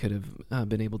wish I could have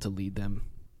been able to lead them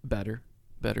better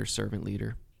servant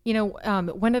leader.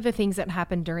 One of the things that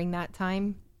happened during that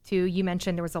time too, you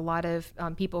mentioned there was a lot of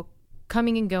people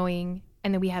coming and going,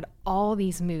 and then we had all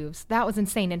these moves. That was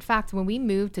insane. In fact, when we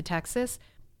moved to Texas,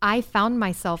 I found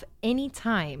myself any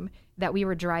time that we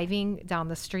were driving down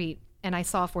the street and I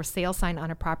saw a for sale sign on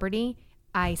a property,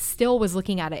 I still was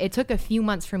looking at it. It took a few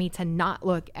months for me to not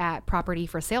look at property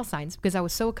for sale signs because I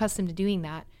was so accustomed to doing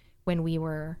that when we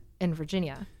were in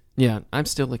Virginia. Yeah, I'm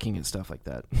still looking at stuff like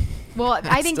that. Well,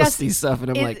 I think that's see stuff,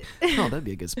 and I'm like, oh, that'd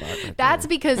be a good spot. That's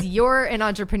because you're an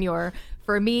entrepreneur.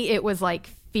 For me, it was like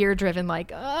fear driven,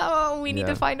 like, oh, we need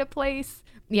to find a place.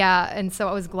 Yeah, and so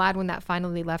I was glad when that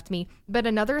finally left me. But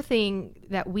another thing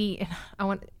that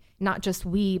not just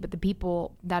we, but the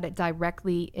people that it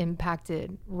directly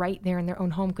impacted right there in their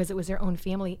own home, because it was their own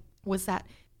family, was that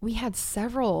we had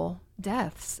several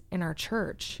deaths in our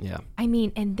church. Yeah. I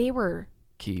mean, and they were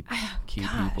key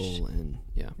people, and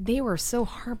they were so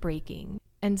heartbreaking.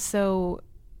 And so,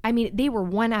 I mean, they were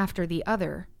one after the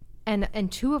other,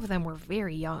 and 2 of them were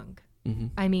very young. Mm-hmm.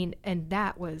 I mean, and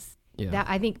that was that.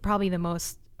 I think probably the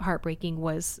most heartbreaking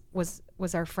was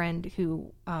our friend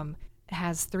who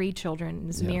has 3 children and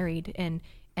is married, and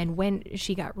when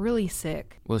she got really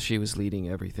sick. Well, she was leading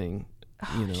everything.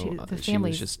 She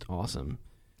was just awesome.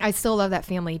 I still love that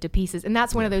family to pieces, and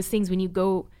that's one of those things when you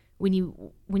go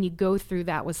through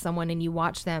that with someone and you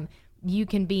watch them, you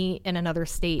can be in another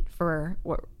state for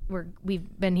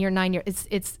we've been here 9 years.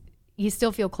 It's you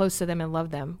still feel close to them and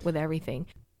love them with everything.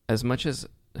 As much as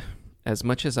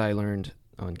I learned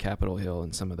on Capitol Hill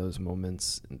and some of those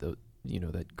moments,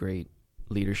 that great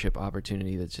leadership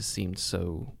opportunity that just seemed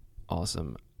so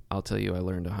awesome, I'll tell you, I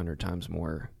learned 100 times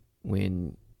more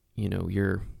when,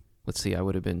 I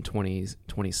would have been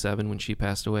 27 when she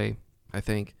passed away, I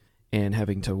think. And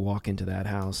having to walk into that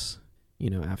house,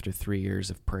 after 3 years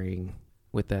of praying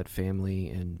with that family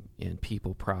and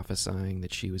people prophesying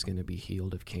that she was going to be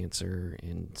healed of cancer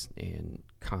and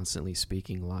constantly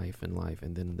speaking life.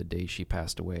 And then the day she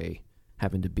passed away,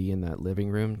 having to be in that living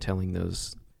room telling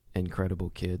those incredible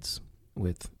kids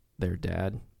with their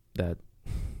dad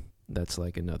that's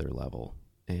like another level.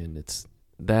 And it's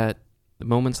that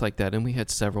moments like that. And we had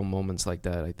several moments like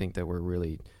that, I think, that were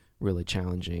really, really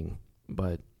challenging.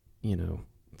 But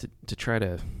to try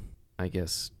to, I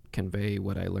guess, convey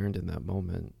what I learned in that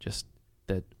moment, just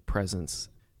that presence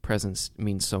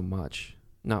means so much,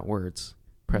 not words,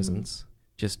 presence,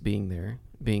 just being there,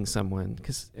 being someone,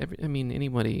 because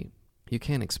anybody, you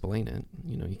can't explain it.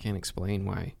 You can't explain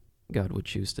why God would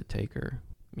choose to take her.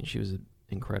 I mean, she was an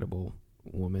incredible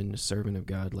woman, a servant of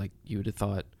God. Like, you would have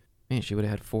thought, man, she would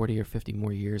have had 40 or 50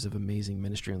 more years of amazing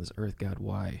ministry on this earth. God,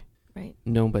 why? Right.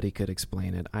 Nobody could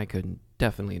explain it. I could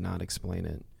definitely not explain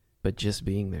it. But just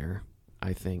being there,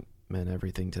 I think, meant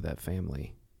everything to that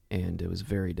family. And it was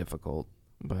very difficult.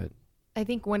 But I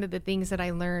think one of the things that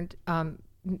I learned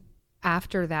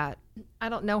after that, I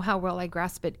don't know how well I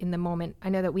grasped it in the moment. I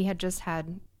know that we had just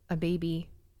had a baby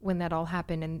when that all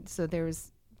happened. And so there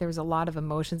was a lot of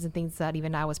emotions and things that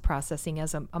even I was processing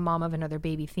as a mom of another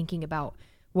baby, thinking about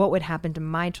what would happen to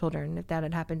my children if that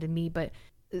had happened to me. But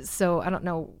so I don't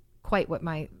know quite what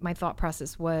my thought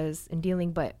process was in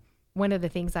dealing. But one of the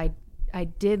things I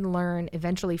did learn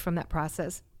eventually from that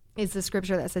process is the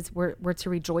scripture that says we're to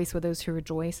rejoice with those who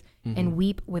rejoice and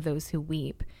weep with those who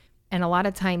weep. And a lot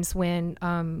of times when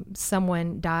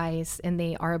someone dies and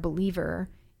they are a believer,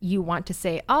 you want to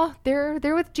say, oh, they're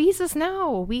with Jesus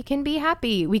now. We can be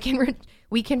happy. We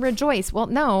can rejoice. Well,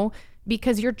 no,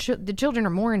 because the children are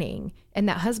mourning, and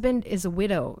that husband is a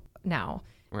widow now,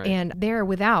 right. And they're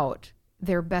without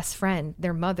their best friend,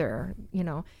 their mother,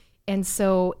 And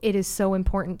so it is so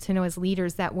important to know as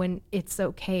leaders that when it's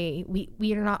okay,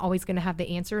 we are not always going to have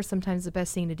the answer. Sometimes the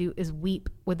best thing to do is weep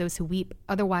with those who weep.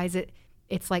 Otherwise,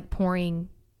 it's like pouring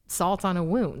salt on a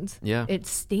wound. Yeah. It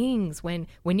stings when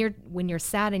you're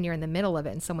sad and you're in the middle of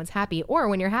it and someone's happy, or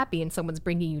when you're happy and someone's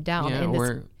bringing you down.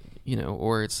 Yeah,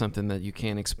 or it's something that you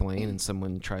can't explain and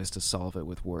someone tries to solve it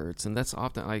with words. And that's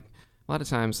often, like, a lot of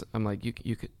times I'm like, you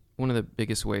could, one of the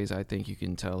biggest ways I think you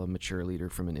can tell a mature leader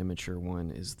from an immature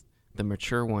one is the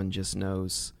mature one just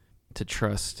knows to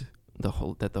trust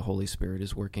that the Holy Spirit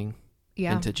is working.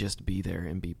 Yeah. And to just be there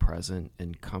and be present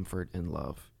and comfort and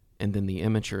love. And then the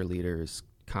immature leader is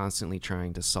constantly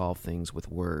trying to solve things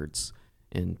with words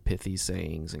and pithy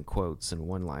sayings and quotes and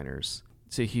one-liners.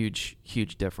 It's a huge,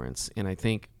 huge difference. And I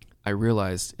think I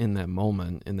realized in that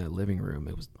moment, in that living room,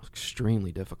 it was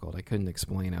extremely difficult. I couldn't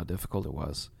explain how difficult it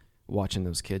was watching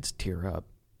those kids tear up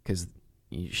because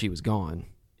she was gone.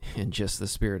 And just the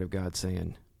Spirit of God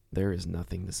saying, there is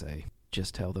nothing to say.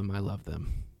 Just tell them I love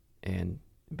them and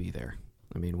be there.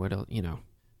 I mean, what else,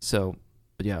 So,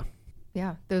 but yeah.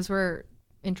 Yeah, those were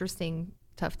interesting,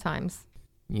 tough times.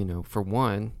 For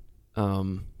one,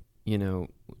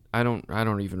 I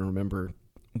don't even remember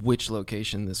which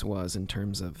location this was in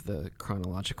terms of the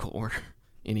chronological order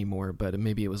anymore, but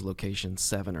maybe it was location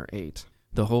 7 or 8.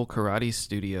 The whole karate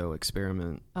studio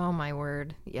experiment. Oh my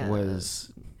word! Yeah,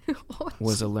 was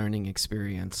a learning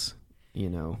experience.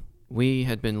 We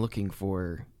had been looking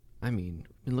forever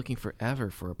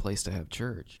for a place to have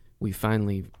church. We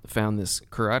finally found this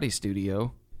karate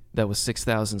studio that was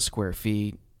 6,000 square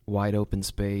feet, wide open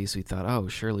space. We thought, oh,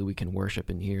 surely we can worship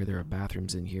in here. There are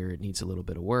bathrooms in here. It needs a little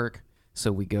bit of work.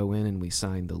 So we go in and we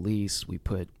signed the lease. We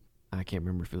put, I can't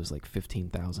remember if it was like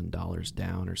 $15,000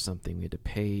 down or something. We had to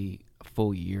pay a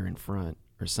full year in front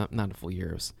or something. Not a full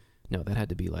year. That had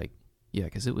to be like, yeah,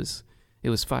 because it was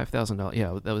 $5,000.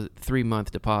 Yeah, that was a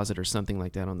 3-month deposit or something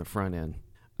like that on the front end.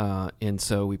 And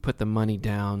so we put the money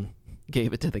down,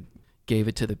 gave it to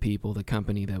the people, the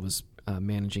company that was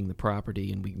managing the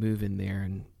property, and we move in there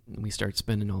and we start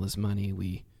spending all this money.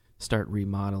 We start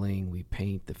remodeling, we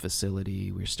paint the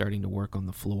facility, we're starting to work on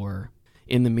the floor.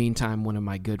 In the meantime, one of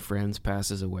my good friends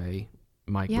passes away,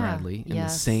 Mike Bradley, in the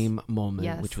same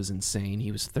moment, which was insane.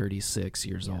 He was 36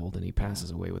 years old and he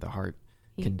passes away with a heart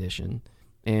condition.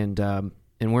 And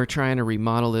we're trying to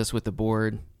remodel this with the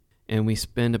board. And we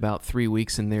spend about 3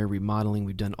 weeks in there remodeling.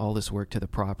 We've done all this work to the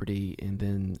property. And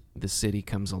then the city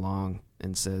comes along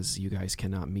and says, you guys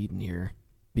cannot meet in here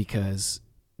because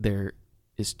there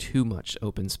is too much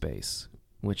open space,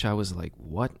 which I was like,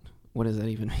 what? What does that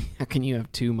even mean? How can you have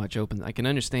too much open? I can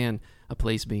understand a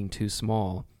place being too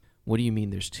small. What do you mean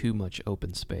there's too much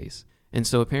open space? And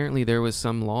so apparently there was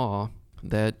some law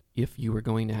that if you were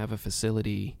going to have a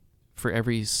facility for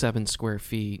every 7 square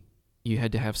feet, you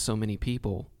had to have so many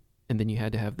people. And then you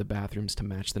had to have the bathrooms to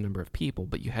match the number of people,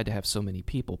 but you had to have so many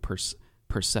people per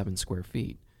 7 square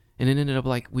feet. And it ended up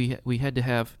like we had to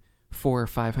have 400 or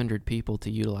 500 people to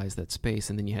utilize that space,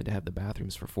 and then you had to have the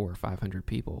bathrooms for 400 or 500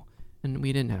 people. And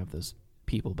we didn't have those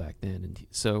people back then. And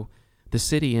so the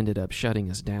city ended up shutting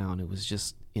us down. It was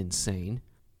just insane.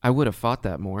 I would have fought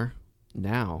that more.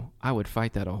 Now, I would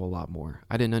fight that a whole lot more.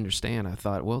 I didn't understand. I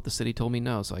thought, well, the city told me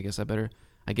no, so I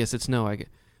guess it's no.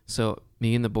 So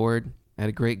me and the board, I had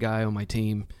a great guy on my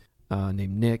team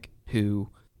named Nick, who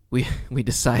we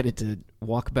decided to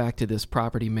walk back to this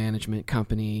property management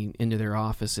company into their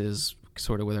offices,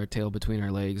 sort of with our tail between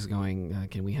our legs, going,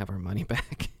 can we have our money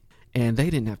back? And they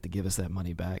didn't have to give us that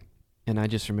money back. And I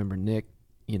just remember Nick,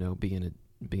 being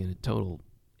a total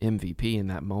MVP in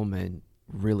that moment,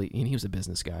 really, and he was a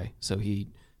business guy, so he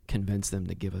convinced them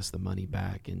to give us the money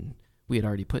back. And we had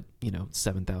already put,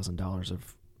 $7,000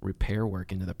 of repair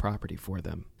work into the property for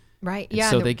them. Right. And Yeah.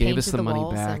 so and they gave us painted the money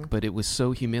walls back, and- but it was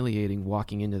so humiliating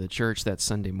walking into the church that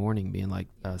Sunday morning being like,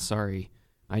 sorry,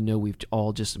 I know we've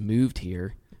all just moved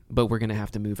here, but we're going to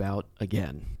have to move out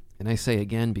again. And I say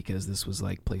again because this was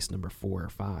like place number 4 or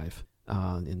 5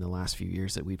 in the last few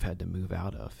years that we've had to move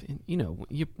out of. And, you know,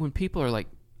 when people are like,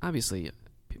 obviously,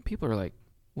 people are like,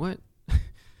 what?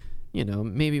 You know,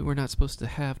 maybe we're not supposed to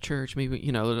have church. Maybe,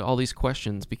 you know, all these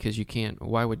questions because you can't.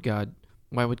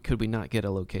 Could we not get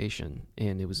a location?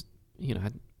 And it was, you know,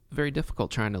 very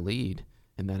difficult trying to lead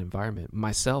in that environment.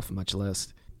 Myself, much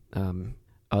less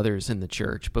others in the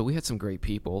church. But we had some great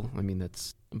people. I mean,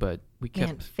 but we kept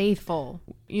Man, faithful.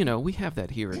 You know, we have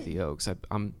that here at the Oaks.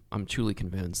 I'm truly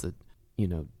convinced that, you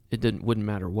know, wouldn't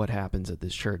matter what happens at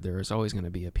this church. There is always going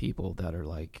to be a people that are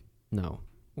like, no,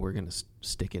 we're going to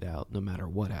stick it out no matter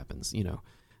what happens. You know,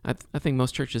 I think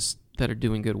most churches that are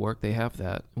doing good work, they have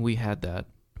that. We had that,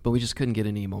 but we just couldn't get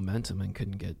any momentum and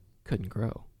couldn't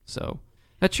grow. So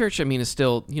that church, I mean, is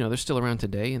still, you know, they're still around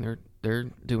today and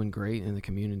they're doing great in the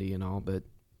community and all, but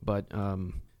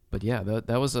yeah,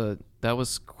 that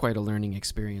was quite a learning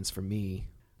experience for me.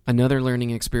 Another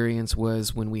learning experience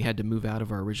was when we had to move out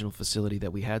of our original facility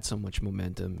that we had so much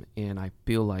momentum, and I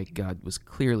feel like God was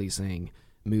clearly saying,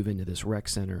 move into this rec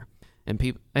center. And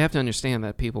I have to understand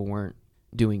that people weren't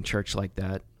doing church like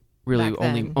that. Really,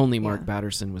 only Mark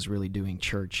Batterson was really doing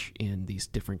church in these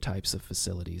different types of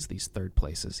facilities, these third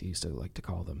places, he used to like to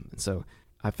call them. And so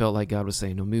I felt like God was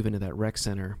saying, no, move into that rec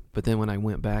center. But then when I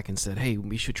went back and said, hey,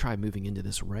 we should try moving into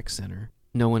this rec center,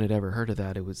 no one had ever heard of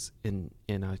that. It was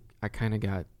I kind of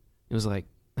got, it was like,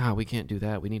 we can't do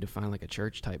that. We need to find like a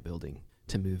church type building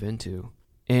to move into.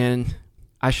 And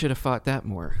I should have fought that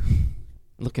more.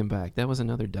 Looking back, that was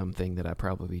another dumb thing that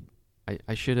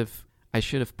I should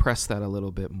have pressed that a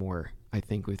little bit more, I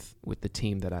think, with the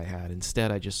team that I had.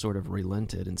 Instead, I just sort of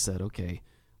relented and said, okay,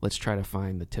 let's try to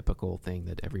find the typical thing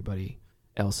that everybody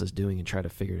else is doing and try to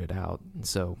figure it out. And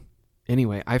so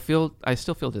anyway, I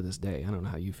still feel to this day, I don't know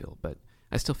how you feel, but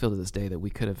I still feel to this day that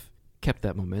we could have kept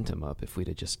that momentum up if we'd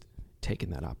have just taken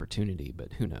that opportunity,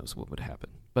 but who knows what would happen.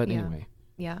 But anyway.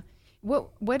 Yeah.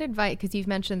 What advice, because you've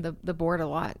mentioned the board a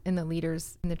lot and the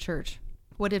leaders in the church,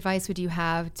 what advice would you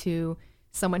have to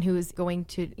someone who is going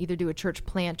to either do a church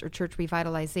plant or church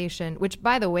revitalization, which,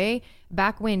 by the way,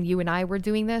 back when you and I were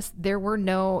doing this, there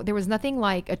was nothing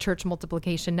like a church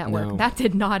multiplication network. No. That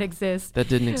did not exist. That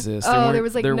didn't exist. There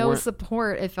was no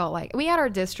support, it felt like. We had our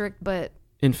district, but...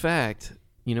 In fact,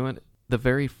 you know what? The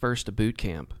very first boot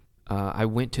camp, I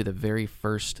went to the very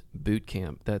first boot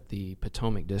camp that the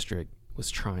Potomac district was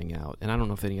trying out. And I don't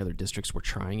know if any other districts were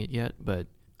trying it yet, but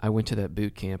I went to that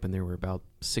boot camp and there were about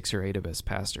 6 or 8 of us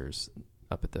pastors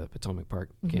up at the Potomac Park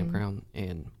campground.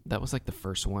 And that was like the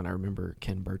first one. I remember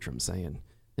Ken Bertram saying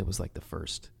it was like the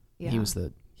first. Yeah. He was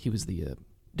the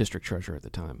district treasurer at the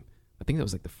time. I think that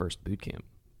was like the first boot camp.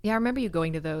 Yeah, I remember you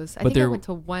going to those. I went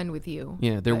to one with you.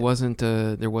 Yeah, there wasn't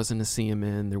a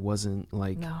CMN. There wasn't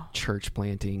like church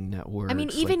planting networks. I mean,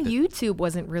 even like YouTube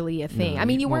wasn't really a thing. No, I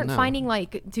mean, you weren't finding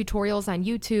like tutorials on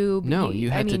YouTube. No,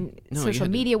 social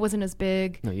media wasn't as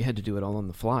big. No, you had to do it all on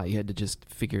the fly. You had to just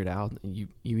figure it out. You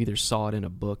either saw it in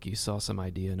a book, you saw some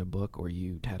idea in a book, or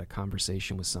you had a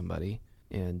conversation with somebody.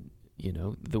 And you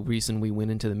know, the reason we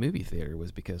went into the movie theater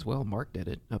was because, well, Mark did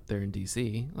it up there in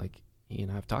DC. Like, he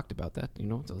and I've talked about that, you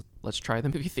know, so let's try the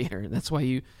movie theater. And that's why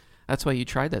you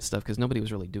tried that stuff, because nobody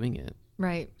was really doing it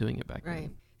back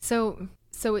then. So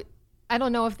I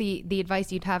don't know if the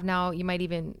advice you'd have now, it might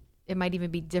even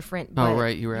be different. But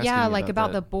right. You were asking me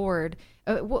about the board,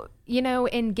 you know,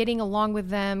 and getting along with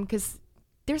them, because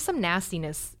there's some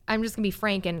nastiness. I'm just gonna be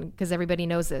frank, and because everybody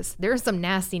knows this, there's some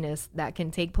nastiness that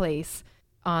can take place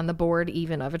on the board,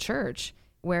 even of a church,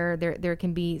 where there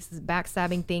can be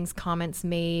backstabbing things, comments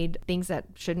made, things that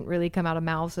shouldn't really come out of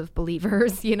mouths of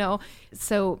believers, you know?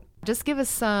 So just give us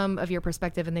some of your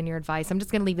perspective and then your advice. I'm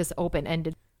just going to leave this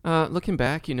open-ended. Looking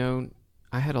back, you know,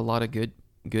 I had a lot of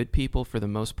good people for the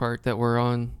most part that were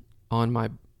on my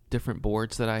different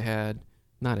boards that I had.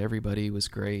 Not everybody was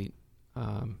great.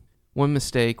 One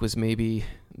mistake was maybe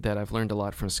that I've learned a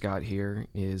lot from Scott here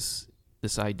is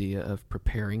this idea of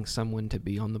preparing someone to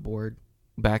be on the board.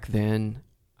 Back then,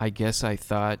 I guess I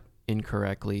thought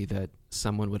incorrectly that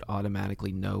someone would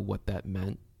automatically know what that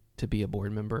meant to be a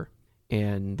board member.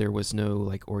 And there was no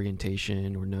like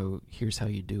orientation or no, here's how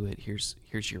you do it. Here's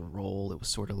your role. It was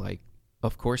sort of like,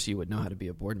 of course you would know how to be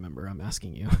a board member. I'm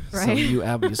asking you. Right. So you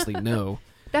obviously know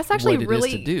that's actually what it really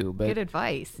is to do. Good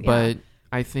advice. Yeah. But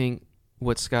I think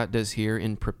what Scott does here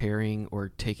in preparing or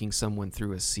taking someone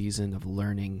through a season of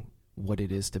learning what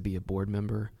it is to be a board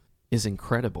member is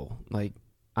incredible. Like,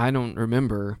 I don't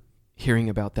remember hearing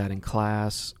about that in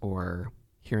class or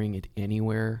hearing it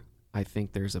anywhere. I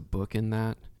think there's a book in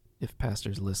that. If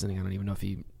Pastor's listening, I don't even know if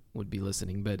he would be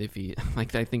listening, but if he,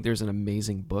 like, I think there's an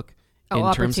amazing book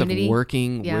in terms of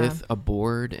working with a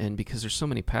board. And because there's so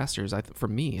many pastors, for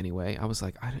me anyway, I was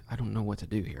like, I don't know what to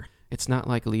do here. It's not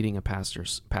like leading a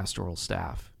pastoral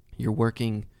staff. You're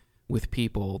working with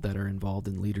people that are involved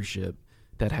in leadership,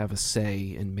 that have a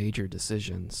say in major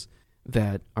decisions,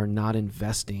 that are not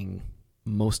investing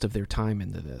most of their time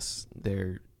into this.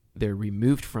 They're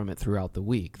removed from it throughout the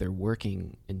week. They're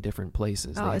working in different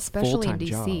places. They have especially in full-time DC.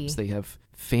 jobs. They have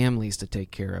families to take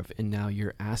care of, and now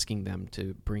you're asking them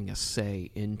to bring a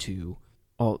say into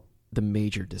all the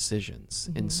major decisions.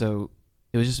 Mm-hmm. And so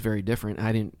it was just very different.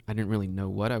 I didn't really know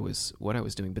what I was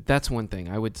doing. But that's one thing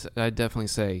I'd definitely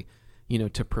say,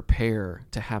 to prepare,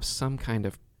 to have some kind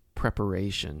of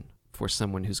preparation for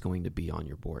someone who's going to be on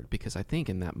your board, because I think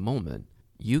in that moment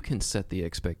you can set the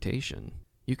expectation.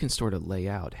 You can sort of lay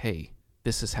out, hey,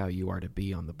 this is how you are to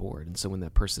be on the board. And so when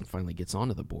that person finally gets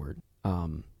onto the board,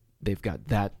 they've got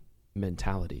that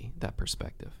mentality, that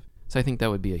perspective. So I think that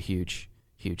would be a huge,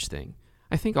 huge thing.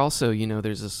 I think also,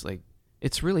 there's this, like,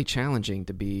 it's really challenging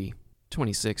to be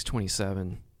 26,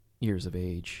 27 years of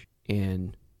age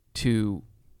and to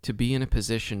be in a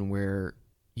position where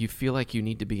you feel like you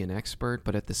need to be an expert,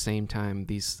 but at the same time,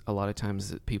 a lot of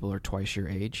times people are twice your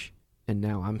age. And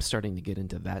now I'm starting to get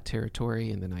into that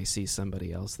territory, and then I see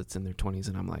somebody else that's in their 20s,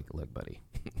 and I'm like, look, buddy,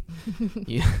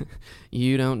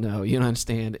 you don't know, you don't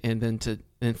understand. And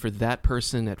then for that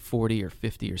person at 40 or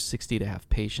 50 or 60 to have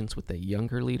patience with a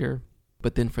younger leader,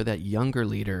 but then for that younger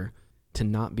leader to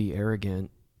not be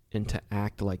arrogant and to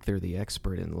act like they're the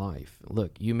expert in life.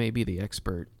 Look, you may be the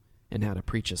expert in how to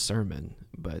preach a sermon,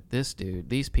 but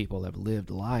these people have lived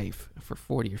life for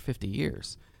 40 or 50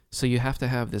 years. So you have to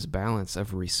have this balance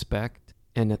of respect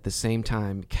and at the same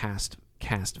time cast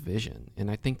vision.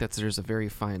 And I think there's a very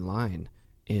fine line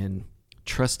in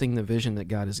trusting the vision that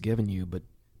God has given you,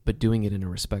 but doing it in a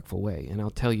respectful way. And I'll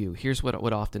tell you, here's what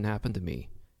would often happen to me,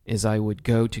 is I would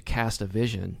go to cast a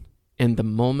vision, and the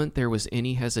moment there was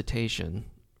any hesitation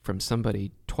from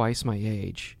somebody twice my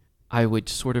age, I would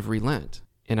sort of relent.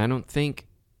 And I don't think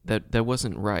that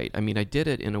wasn't right. I mean, I did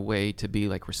it in a way to be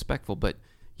like respectful, but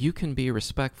you can be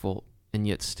respectful and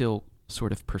yet still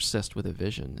sort of persist with a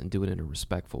vision and do it in a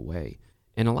respectful way.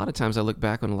 And a lot of times I look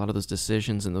back on a lot of those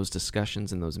decisions and those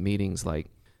discussions and those meetings like,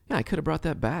 yeah, I could have brought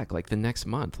that back like the next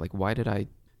month. Like, why did I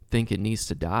think it needs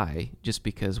to die just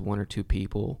because one or two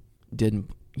people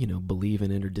didn't, believe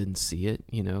in it or didn't see it,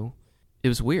 It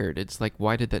was weird. It's like,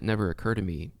 why did that never occur to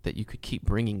me that you could keep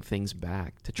bringing things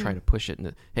back to try to push it?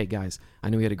 Hey, guys, I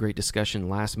know we had a great discussion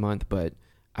last month, but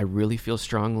I really feel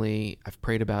strongly. I've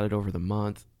prayed about it over the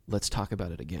month. Let's talk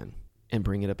about it again and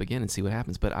bring it up again and see what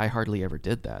happens. But I hardly ever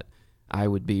did that. I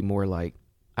would be more like,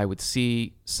 I would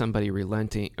see somebody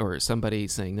relenting or somebody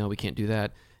saying, no, we can't do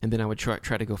that. And then I would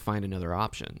try to go find another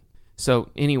option. So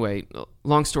anyway,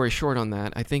 long story short on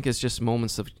that, I think it's just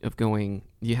moments of going,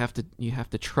 you have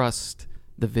to trust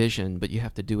the vision, but you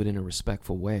have to do it in a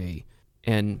respectful way.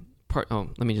 And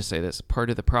let me just say this. Part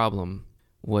of the problem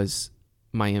was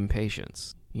my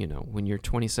impatience. When you're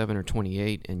 27 or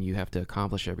 28 and you have to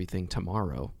accomplish everything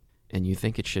tomorrow and you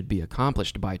think it should be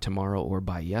accomplished by tomorrow or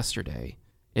by yesterday,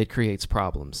 it creates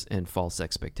problems and false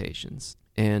expectations.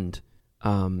 And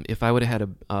if I would have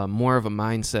had a more of a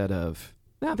mindset of,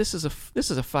 now this is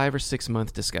a 5 or 6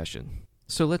 month discussion,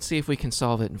 so let's see if we can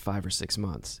solve it in 5 or 6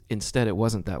 months. Instead, it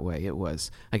wasn't that way. It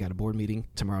was, I got a board meeting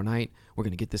tomorrow night. We're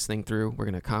going to get this thing through. We're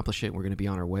going to accomplish it. We're going to be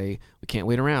on our way. We can't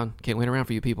wait around. Can't wait around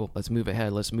for you people. Let's move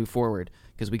ahead. Let's move forward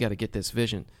because we got to get this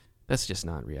vision. That's just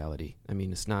not reality. I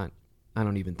mean, it's not, I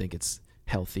don't even think it's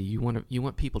healthy. You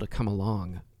want people to come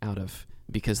along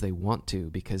because they want to,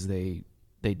 because they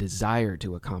desire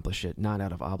to accomplish it, not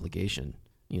out of obligation,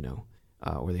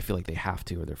 or they feel like they have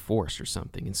to, or they're forced or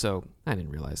something. And so I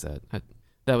didn't realize that.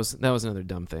 That was another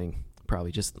dumb thing,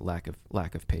 probably just lack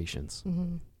of patience.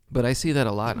 Mm-hmm. But I see that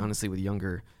a lot, honestly, with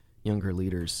younger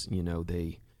leaders.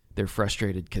 They're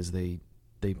frustrated because they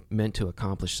meant to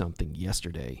accomplish something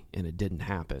yesterday and it didn't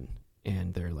happen,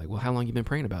 and they're like, "Well, how long you been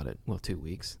praying about it?" "Well, 2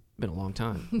 weeks." "Been a long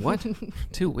time." "What?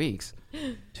 2 weeks?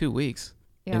 2 weeks?"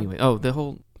 Yeah.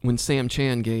 Anyway, when Sam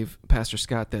Chan gave Pastor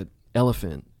Scott that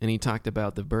elephant and he talked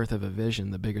about the birth of a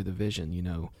vision, the bigger the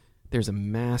vision, there's a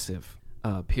massive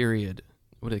period.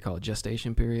 What do they call it?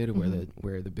 Gestation period, mm-hmm.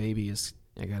 where the baby is.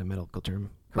 I got a medical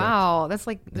term. Correct? Wow, that's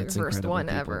like the first one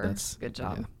people. Ever. That's good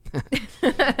job.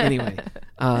 Yeah. Anyway,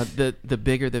 the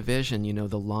bigger the vision,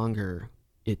 the longer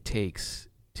it takes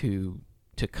to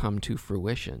come to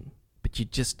fruition. But you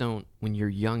just don't, when you're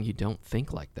young, you don't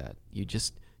think like that.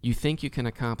 You think you can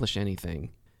accomplish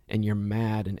anything, and you're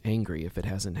mad and angry if it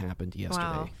hasn't happened yesterday.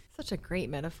 Wow, such a great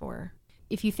metaphor.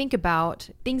 If you think about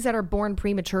things that are born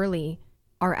prematurely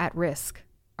are at risk,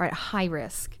 are at high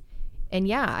risk. And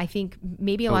yeah, I think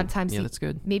maybe a lot of times, that's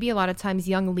good. Maybe a lot of times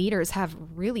young leaders have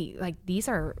really, like, these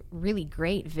are really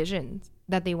great visions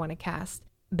that they want to cast,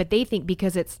 but they think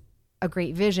because it's a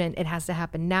great vision, it has to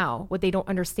happen now. What they don't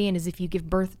understand is if you give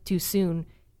birth too soon,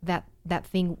 that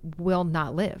thing will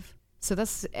not live. So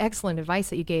that's excellent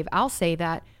advice that you gave. I'll say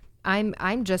that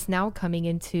I'm just now coming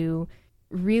into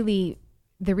really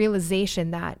the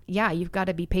realization that, yeah, you've got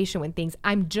to be patient with things.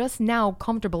 I'm just now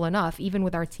comfortable enough, even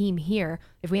with our team here,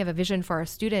 if we have a vision for our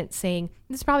students, saying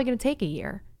this is probably going to take a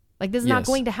year. Like, this is not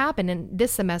going to happen in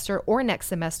this semester or next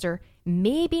semester,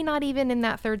 maybe not even in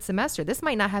that third semester. This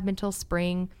might not happen until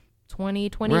spring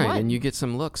 2021. Right, and you get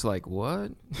some looks like,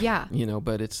 what? Yeah.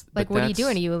 But it's... Like, what are you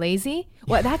doing? Are you lazy?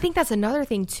 Well, I think that's another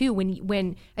thing, too.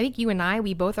 When I think you and I,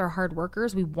 we both are hard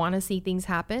workers. We want to see things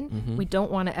happen. Mm-hmm. We don't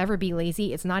want to ever be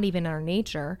lazy. It's not even in our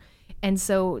nature. And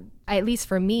so, at least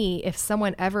for me, if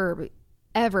someone ever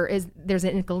there's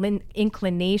an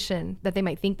inclination that they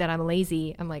might think that I'm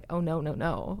lazy, I'm like, oh,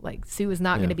 no. Like, Sue is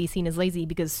not going to be seen as lazy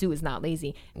because Sue is not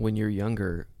lazy. When you're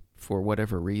younger, for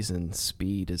whatever reason,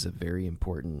 speed is a very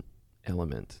important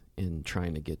element in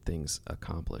trying to get things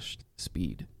accomplished.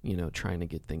 Speed, trying to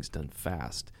get things done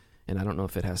fast. And I don't know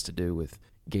if it has to do with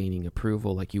gaining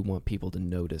approval, like you want people to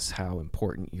notice how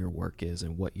important your work is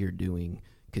and what you're doing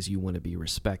because you want to be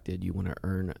respected, you want to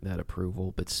earn that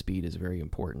approval, but speed is very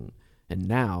important. And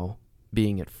now,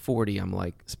 being at 40, I'm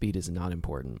like, speed is not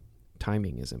important.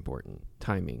 Timing is important.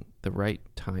 Timing, the right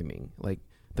timing, like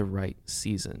the right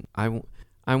season. I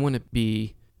want to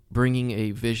be bringing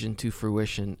a vision to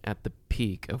fruition at the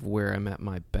peak of where I'm at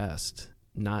my best,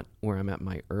 not where I'm at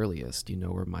my earliest,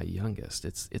 or my youngest.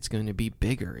 It's going to be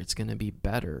bigger. It's going to be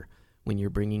better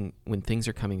when things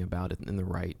are coming about in the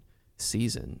right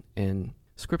season. And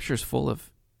Scripture's full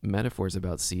of metaphors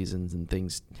about seasons and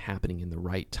things happening in the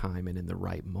right time and in the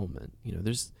right moment.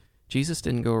 Jesus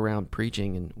didn't go around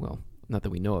preaching, and, well, not that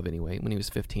we know of anyway, when he was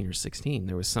 15 or 16.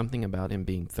 There was something about him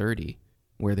being 30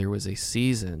 where there was a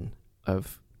season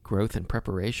of growth and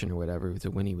preparation or whatever. So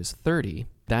when he was 30,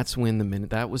 that's when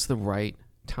that was the right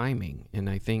timing. And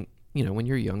I think, when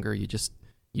you're younger, you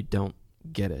don't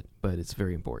get it, but it's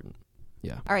very important.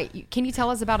 Yeah. All right. Can you tell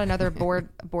us about another board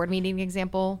meeting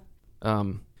example?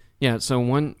 Yeah. So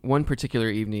one particular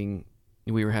evening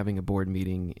we were having a board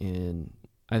meeting, and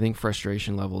I think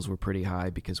frustration levels were pretty high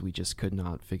because we just could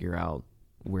not figure out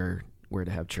where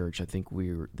to have church. I think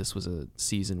this was a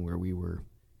season where we were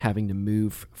having to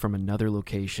move from another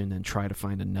location and try to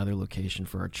find another location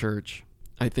for our church.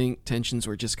 I think tensions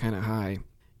were just kind of high.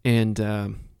 And,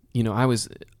 I was,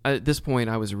 at this point,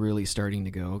 I was really starting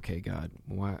to go, okay, God,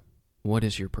 what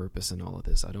is your purpose in all of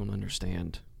this? I don't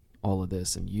understand all of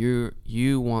this. And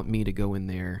you want me to go in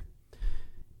there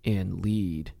and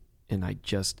lead, and I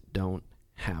just don't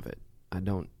have it. I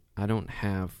don't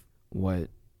have what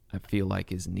I feel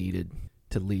like is needed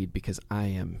to lead because I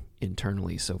am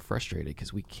internally so frustrated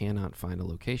because we cannot find a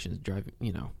location to drive,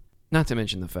 not to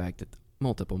mention the fact that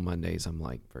multiple Mondays I'm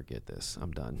like, forget this,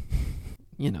 I'm done.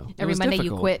 Every Monday difficult.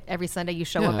 You quit, every Sunday you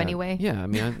show up anyway. Yeah, I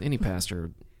mean, any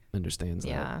pastor understands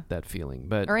that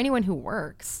feeling. Or anyone who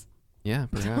works. Yeah,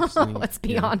 perhaps. Let's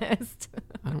be honest.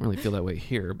 I don't really feel that way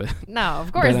here, but no,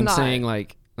 of course not. But I'm saying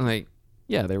like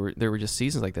yeah, there were just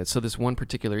seasons like that. So this one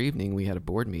particular evening we had a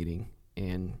board meeting,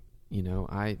 and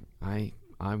I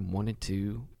wanted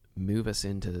to move us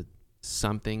into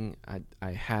something.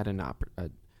 I had an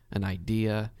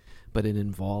idea, but it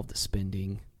involved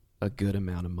spending a good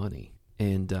amount of money.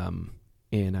 And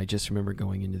I just remember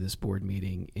going into this board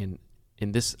meeting,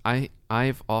 and this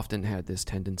I've often had this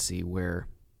tendency where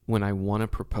when I want to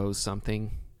propose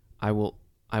something, I will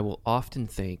often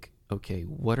think, okay,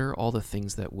 what are all the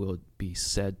things that will be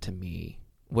said to me?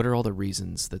 What are all the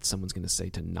reasons that someone's going to say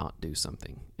to not do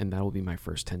something? And that will be my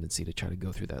first tendency to try to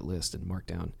go through that list and mark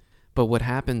down. But what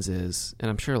happens is, and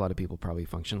I'm sure a lot of people probably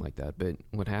function like that, but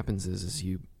what happens is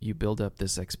you build up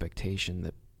this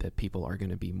expectation that people are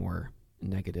going to be more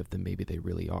negative than maybe they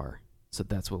really are. So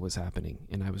that's what was happening.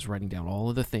 And I was writing down all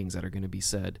of the things that are going to be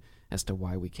said as to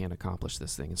why we can't accomplish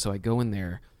this thing. And so I go in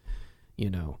there,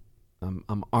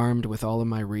 I'm armed with all of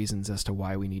my reasons as to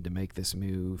why we need to make this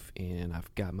move, and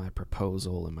I've got my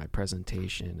proposal and my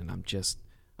presentation, and I'm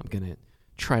going to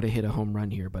try to hit a home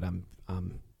run here, but I'm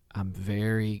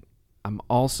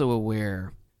also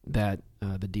aware that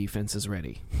the defense is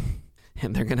ready,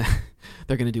 and they're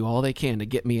gonna do all they can to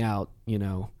get me out,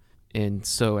 And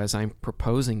so as I'm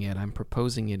proposing it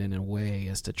in a way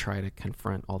as to try to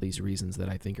confront all these reasons that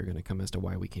I think are going to come as to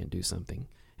why we can't do something.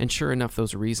 And sure enough,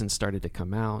 those reasons started to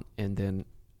come out. And then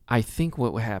I think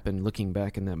what happened looking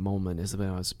back in that moment is that when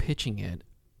I was pitching it,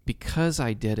 because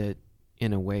I did it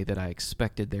in a way that I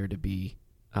expected there to be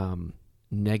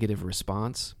negative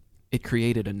response, it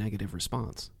created a negative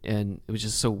response. And it was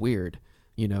just so weird.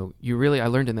 I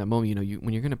learned in that moment,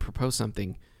 when you're going to propose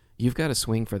something, you've got to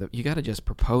swing for you got to just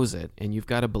propose it, and you've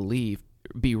got to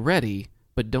be ready,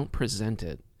 but don't present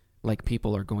it like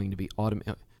people are going to be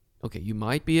okay, you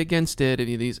might be against it.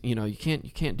 You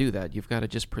can't do that. You've got to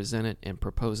just present it and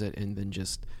propose it, and then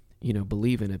just,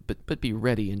 believe in it, but be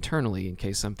ready internally in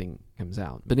case something comes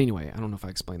out. But anyway, I don't know if I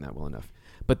explained that well enough.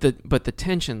 But the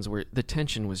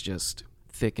tension was just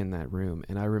thick in that room,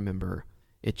 and I remember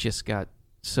it just got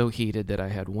so heated that I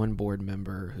had one board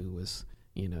member who was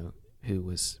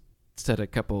said a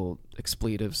couple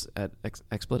expletives at Curse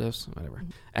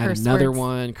another words.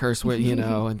 one curse word,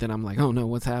 and then I'm like, oh no,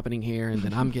 what's happening here? And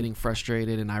then I'm getting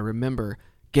frustrated, and I remember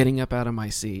getting up out of my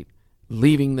seat,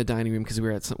 leaving the dining room because we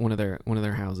were at one of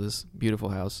their houses, beautiful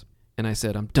house, and I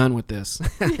said, I'm done with this.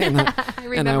 and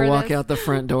I walk out the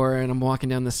front door, and I'm walking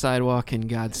down the sidewalk, and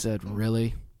God said,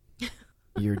 really?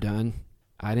 You're done?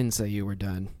 I didn't say you were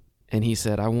done. And he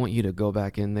said, I want you to go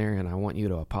back in there, and I want you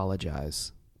to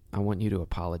apologize. I want you to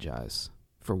apologize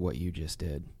for what you just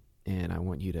did. And I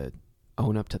want you to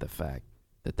own up to the fact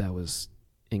that was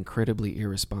incredibly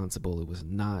irresponsible. It was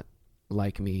not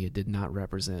like me. It did not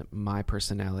represent my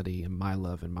personality and my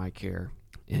love and my care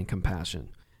and compassion.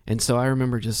 And so I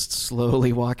remember just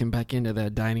slowly walking back into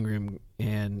that dining room,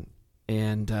 and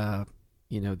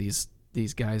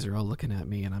these guys are all looking at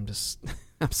me, and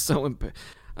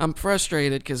I'm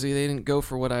frustrated because they didn't go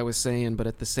for what I was saying, but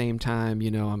at the same time,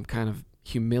 I'm kind of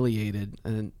humiliated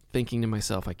and thinking to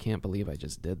myself, I can't believe I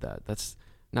just did that. That's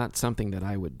not something that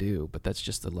I would do, but that's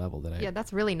just the level that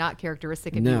that's really not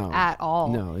characteristic of you at all.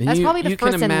 No. That's probably the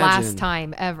first and last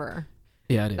time ever.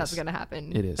 Yeah, it is. That's going to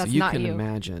happen. It is. That's you not can you.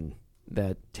 imagine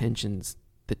that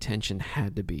the tension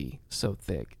had to be so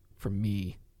thick for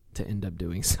me to end up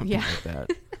doing something like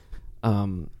that.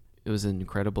 It was an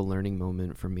incredible learning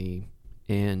moment for me,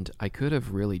 and I could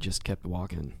have really just kept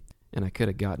walking, and I could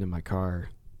have gotten in my car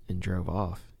and drove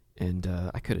off, and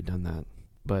I could have done that,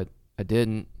 but I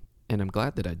didn't, and I'm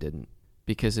glad that I didn't,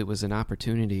 because it was an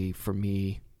opportunity for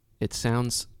me. It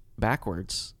sounds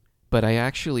backwards, but I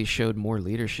actually showed more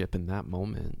leadership in that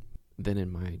moment than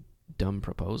in my dumb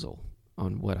proposal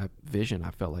on what vision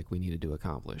I felt like we needed to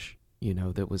accomplish.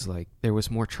 That was like, there was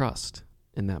more trust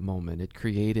in that moment. It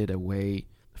created a way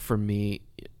for me,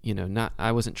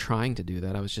 I wasn't trying to do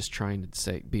that. I was just trying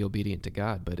to be obedient to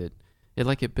God, but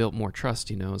it built more trust.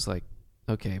 It's like,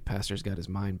 okay, pastor's got his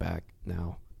mind back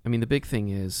now. I mean, the big thing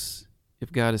is,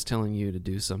 if God is telling you to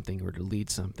do something or to lead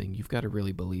something, you've got to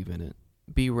really believe in it.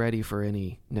 Be ready for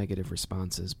any negative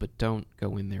responses, but don't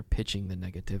go in there pitching the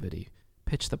negativity.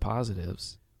 Pitch the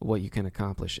positives, what you can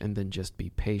accomplish, and then just be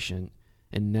patient,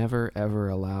 and never ever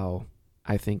allow,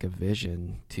 I think, a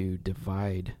vision to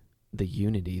divide the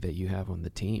unity that you have on the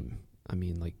team. I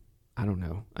mean, I don't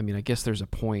know. I mean, I guess there's a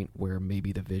point where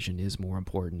maybe the vision is more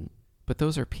important, but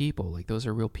those are people. Those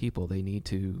are real people.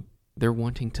 They're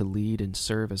wanting to lead and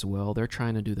serve as well. They're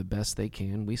trying to do the best they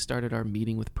can. We started our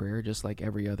meeting with prayer just like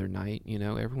every other night.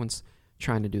 Everyone's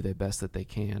trying to do their best that they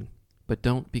can, but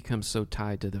don't become so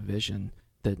tied to the vision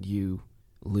that you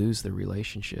lose the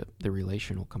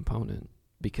relational component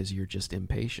because you're just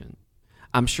impatient.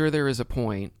 I'm sure there is a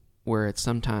point where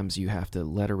sometimes you have to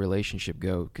let a relationship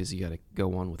go because you got to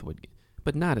go on with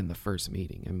but not in the first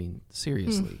meeting. I mean,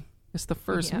 seriously, it's the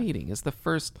first meeting. It's the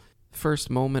first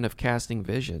moment of casting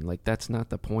vision. That's not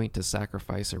the point to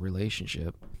sacrifice a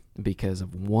relationship because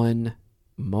of one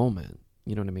moment.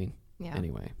 You know what I mean? Yeah.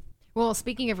 Anyway. Well,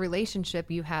 speaking of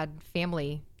relationship, you had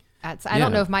family. I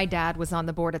don't know if my dad was on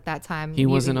the board at that time. He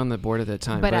wasn't on the board at that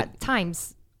time. But at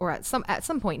times, or at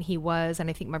some point he was,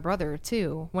 and I think my brother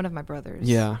too, one of my brothers.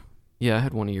 Yeah. Yeah, I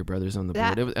had one of your brothers on the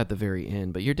board. It was at the very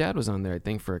end, but your dad was on there, I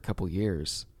think, for a couple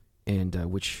years, and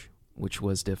which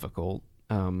was difficult.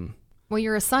 Well,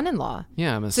 you're a son-in-law.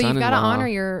 Yeah, I'm a so son-in-law. So you've got to honor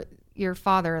your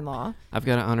father-in-law. I've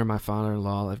got to honor my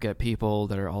father-in-law. I've got people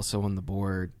that are also on the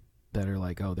board that are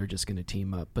like, oh, they're just going to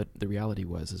team up. But the reality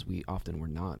is we often were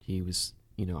not. He was,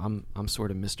 I'm sort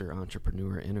of Mr.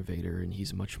 Entrepreneur Innovator, and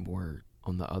he's much more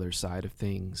on the other side of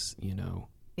things,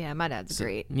 Yeah, my dad's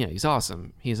great. Yeah, he's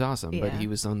awesome. But he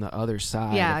was on the other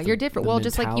side. Yeah, you're different. Well,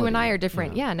 just like you and I are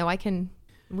different. Yeah, no,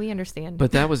 we understand.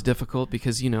 But that was difficult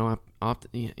because, I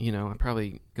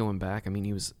probably going back, I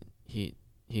mean, he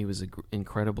he was an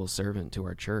incredible servant to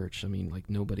our church. I mean, like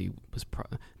nobody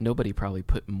probably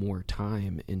put more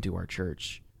time into our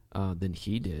church than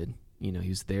he did. You know, he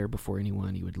was there before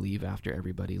anyone. He would leave after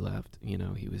everybody left. You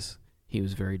know, he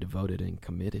was very devoted and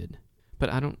committed.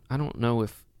 But I don't know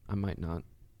if I might not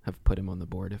have put him on the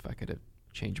board if I could have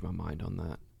changed my mind on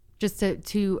that. Just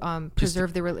to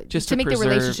preserve the relationship, just to make preserve, the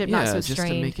relationship not so strained. Just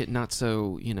to make it not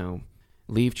so, you know,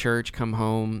 leave church, come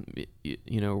home,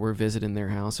 you know, we're visiting their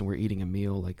house and we're eating a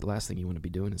meal. Like the last thing you want to be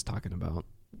doing is talking about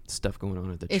stuff going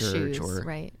on at the Issues,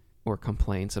 church or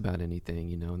complaints about anything,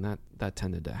 you know, and that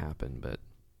tended to happen. But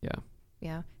yeah.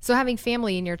 Yeah. So having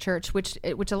family in your church, which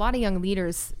a lot of young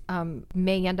leaders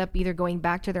may end up either going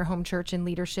back to their home church in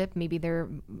leadership, maybe their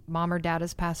mom or dad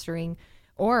is pastoring,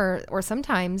 or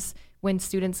sometimes when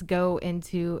students go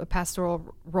into a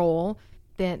pastoral role,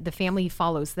 the family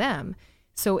follows them.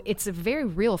 So it's a very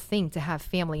real thing to have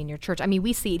family in your church. I mean,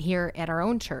 we see it here at our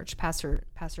own church. Pastor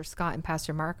Scott and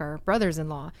Pastor Mark are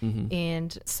brothers-in-law. Mm-hmm.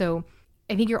 And so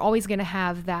I think you're always going to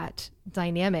have that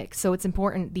dynamic. So it's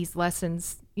important, these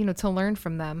lessons, you know, to learn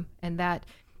from them. And that,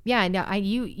 yeah, no,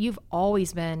 you've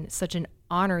always been such an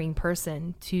honoring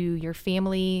person to your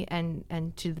family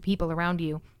and to the people around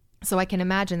you. So I can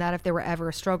imagine that if there were ever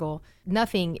a struggle,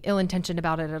 nothing ill-intentioned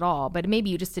about it at all, but maybe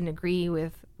you just didn't agree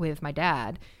with my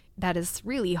dad. That is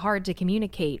really hard to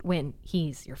communicate when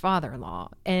he's your father-in-law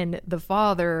and the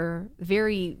father,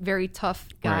 very, very tough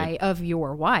guy of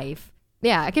your wife.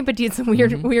 Yeah, I can put you in some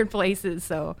weird places.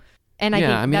 So, and I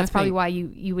think that's probably why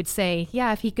you would say,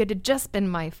 yeah, if he could have just been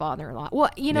my father-in-law. Well,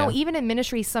 you know, even in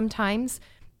ministry, sometimes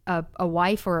a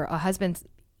wife or a husband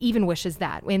even wishes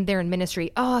that when they're in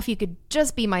ministry. Oh, if you could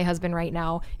just be my husband right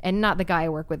now and not the guy I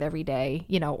work with every day,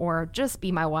 you know, or just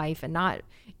be my wife and not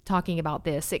talking about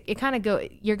this. It kind of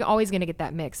you're always going to get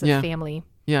that mix of family.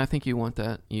 Yeah, I think you want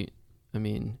that.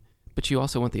 But you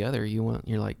also want the other. You're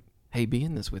like, hey, be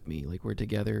in this with me. Like we're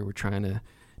together. We're trying to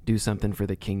do something for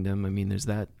the kingdom. I mean, there's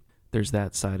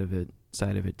that side of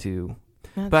it too.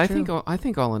 That's but true. I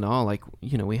think all in all, like,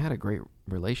 you know, we had a great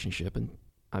relationship, and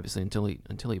obviously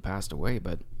until he passed away.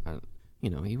 But you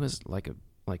know, he was like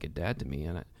a dad to me,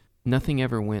 and nothing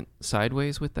ever went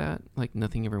sideways with that. Like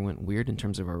nothing ever went weird in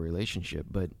terms of our relationship,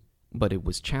 but it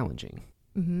was challenging.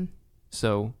 Mm-hmm.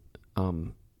 So,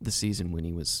 the season when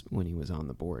he was on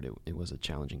the board, it was a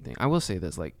challenging thing. I will say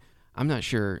this, like, I'm not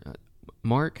sure,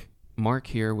 Mark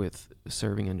here with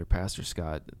serving under Pastor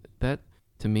Scott, that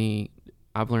to me,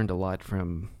 I've learned a lot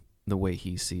from the way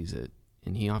he sees it.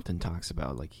 And he often talks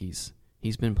about, like, he's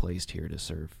been placed here to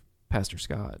serve Pastor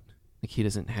Scott. Like, he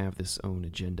doesn't have this own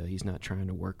agenda. He's not trying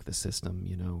to work the system,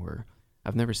 you know, or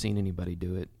I've never seen anybody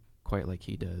do it quite like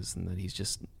he does, and that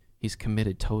he's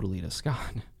committed totally to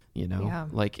Scott, you know,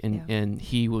 and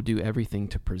he will do everything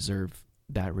to preserve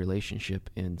that relationship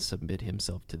and submit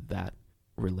himself to that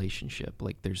relationship.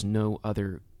 Like there's no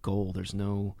other goal. There's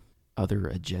no other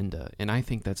agenda. And I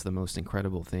think that's the most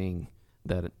incredible thing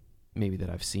that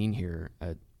I've seen here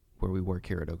at where we work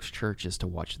here at Oaks Church, is to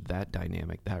watch that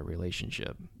dynamic, that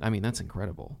relationship. I mean, that's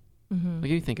incredible. Mm-hmm.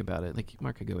 Like, you think about it, like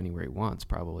Mark could go anywhere he wants,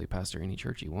 probably pastor any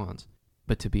church he wants,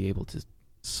 but to be able to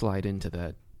slide into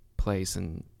that place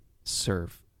and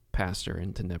serve pastor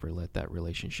and to never let that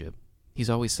relationship, he's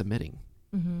always submitting.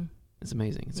 Mm-hmm. It's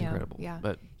amazing. It's incredible. Yeah.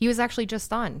 But he was actually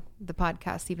just on the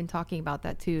podcast, even talking about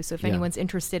that too. So if anyone's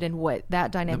interested in what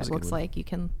that dynamic looks like, you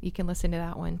can listen to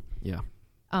that one. Yeah.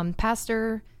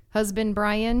 Pastor, husband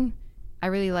Brian, I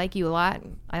really like you a lot.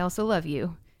 I also love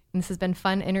you. And this has been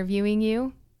fun interviewing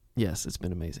you. Yes, it's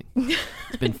been amazing.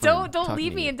 It's been fun. Don't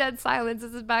leave me in dead silence.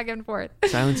 This is back and forth.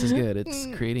 Silence is good. It's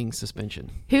creating suspension.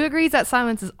 Who agrees that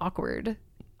silence is awkward?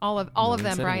 All of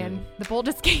them, Brian. The bull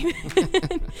just came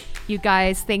in. You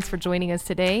guys, thanks for joining us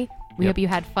today. We hope you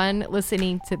had fun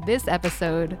listening to this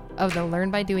episode of the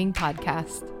Learn by Doing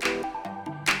podcast.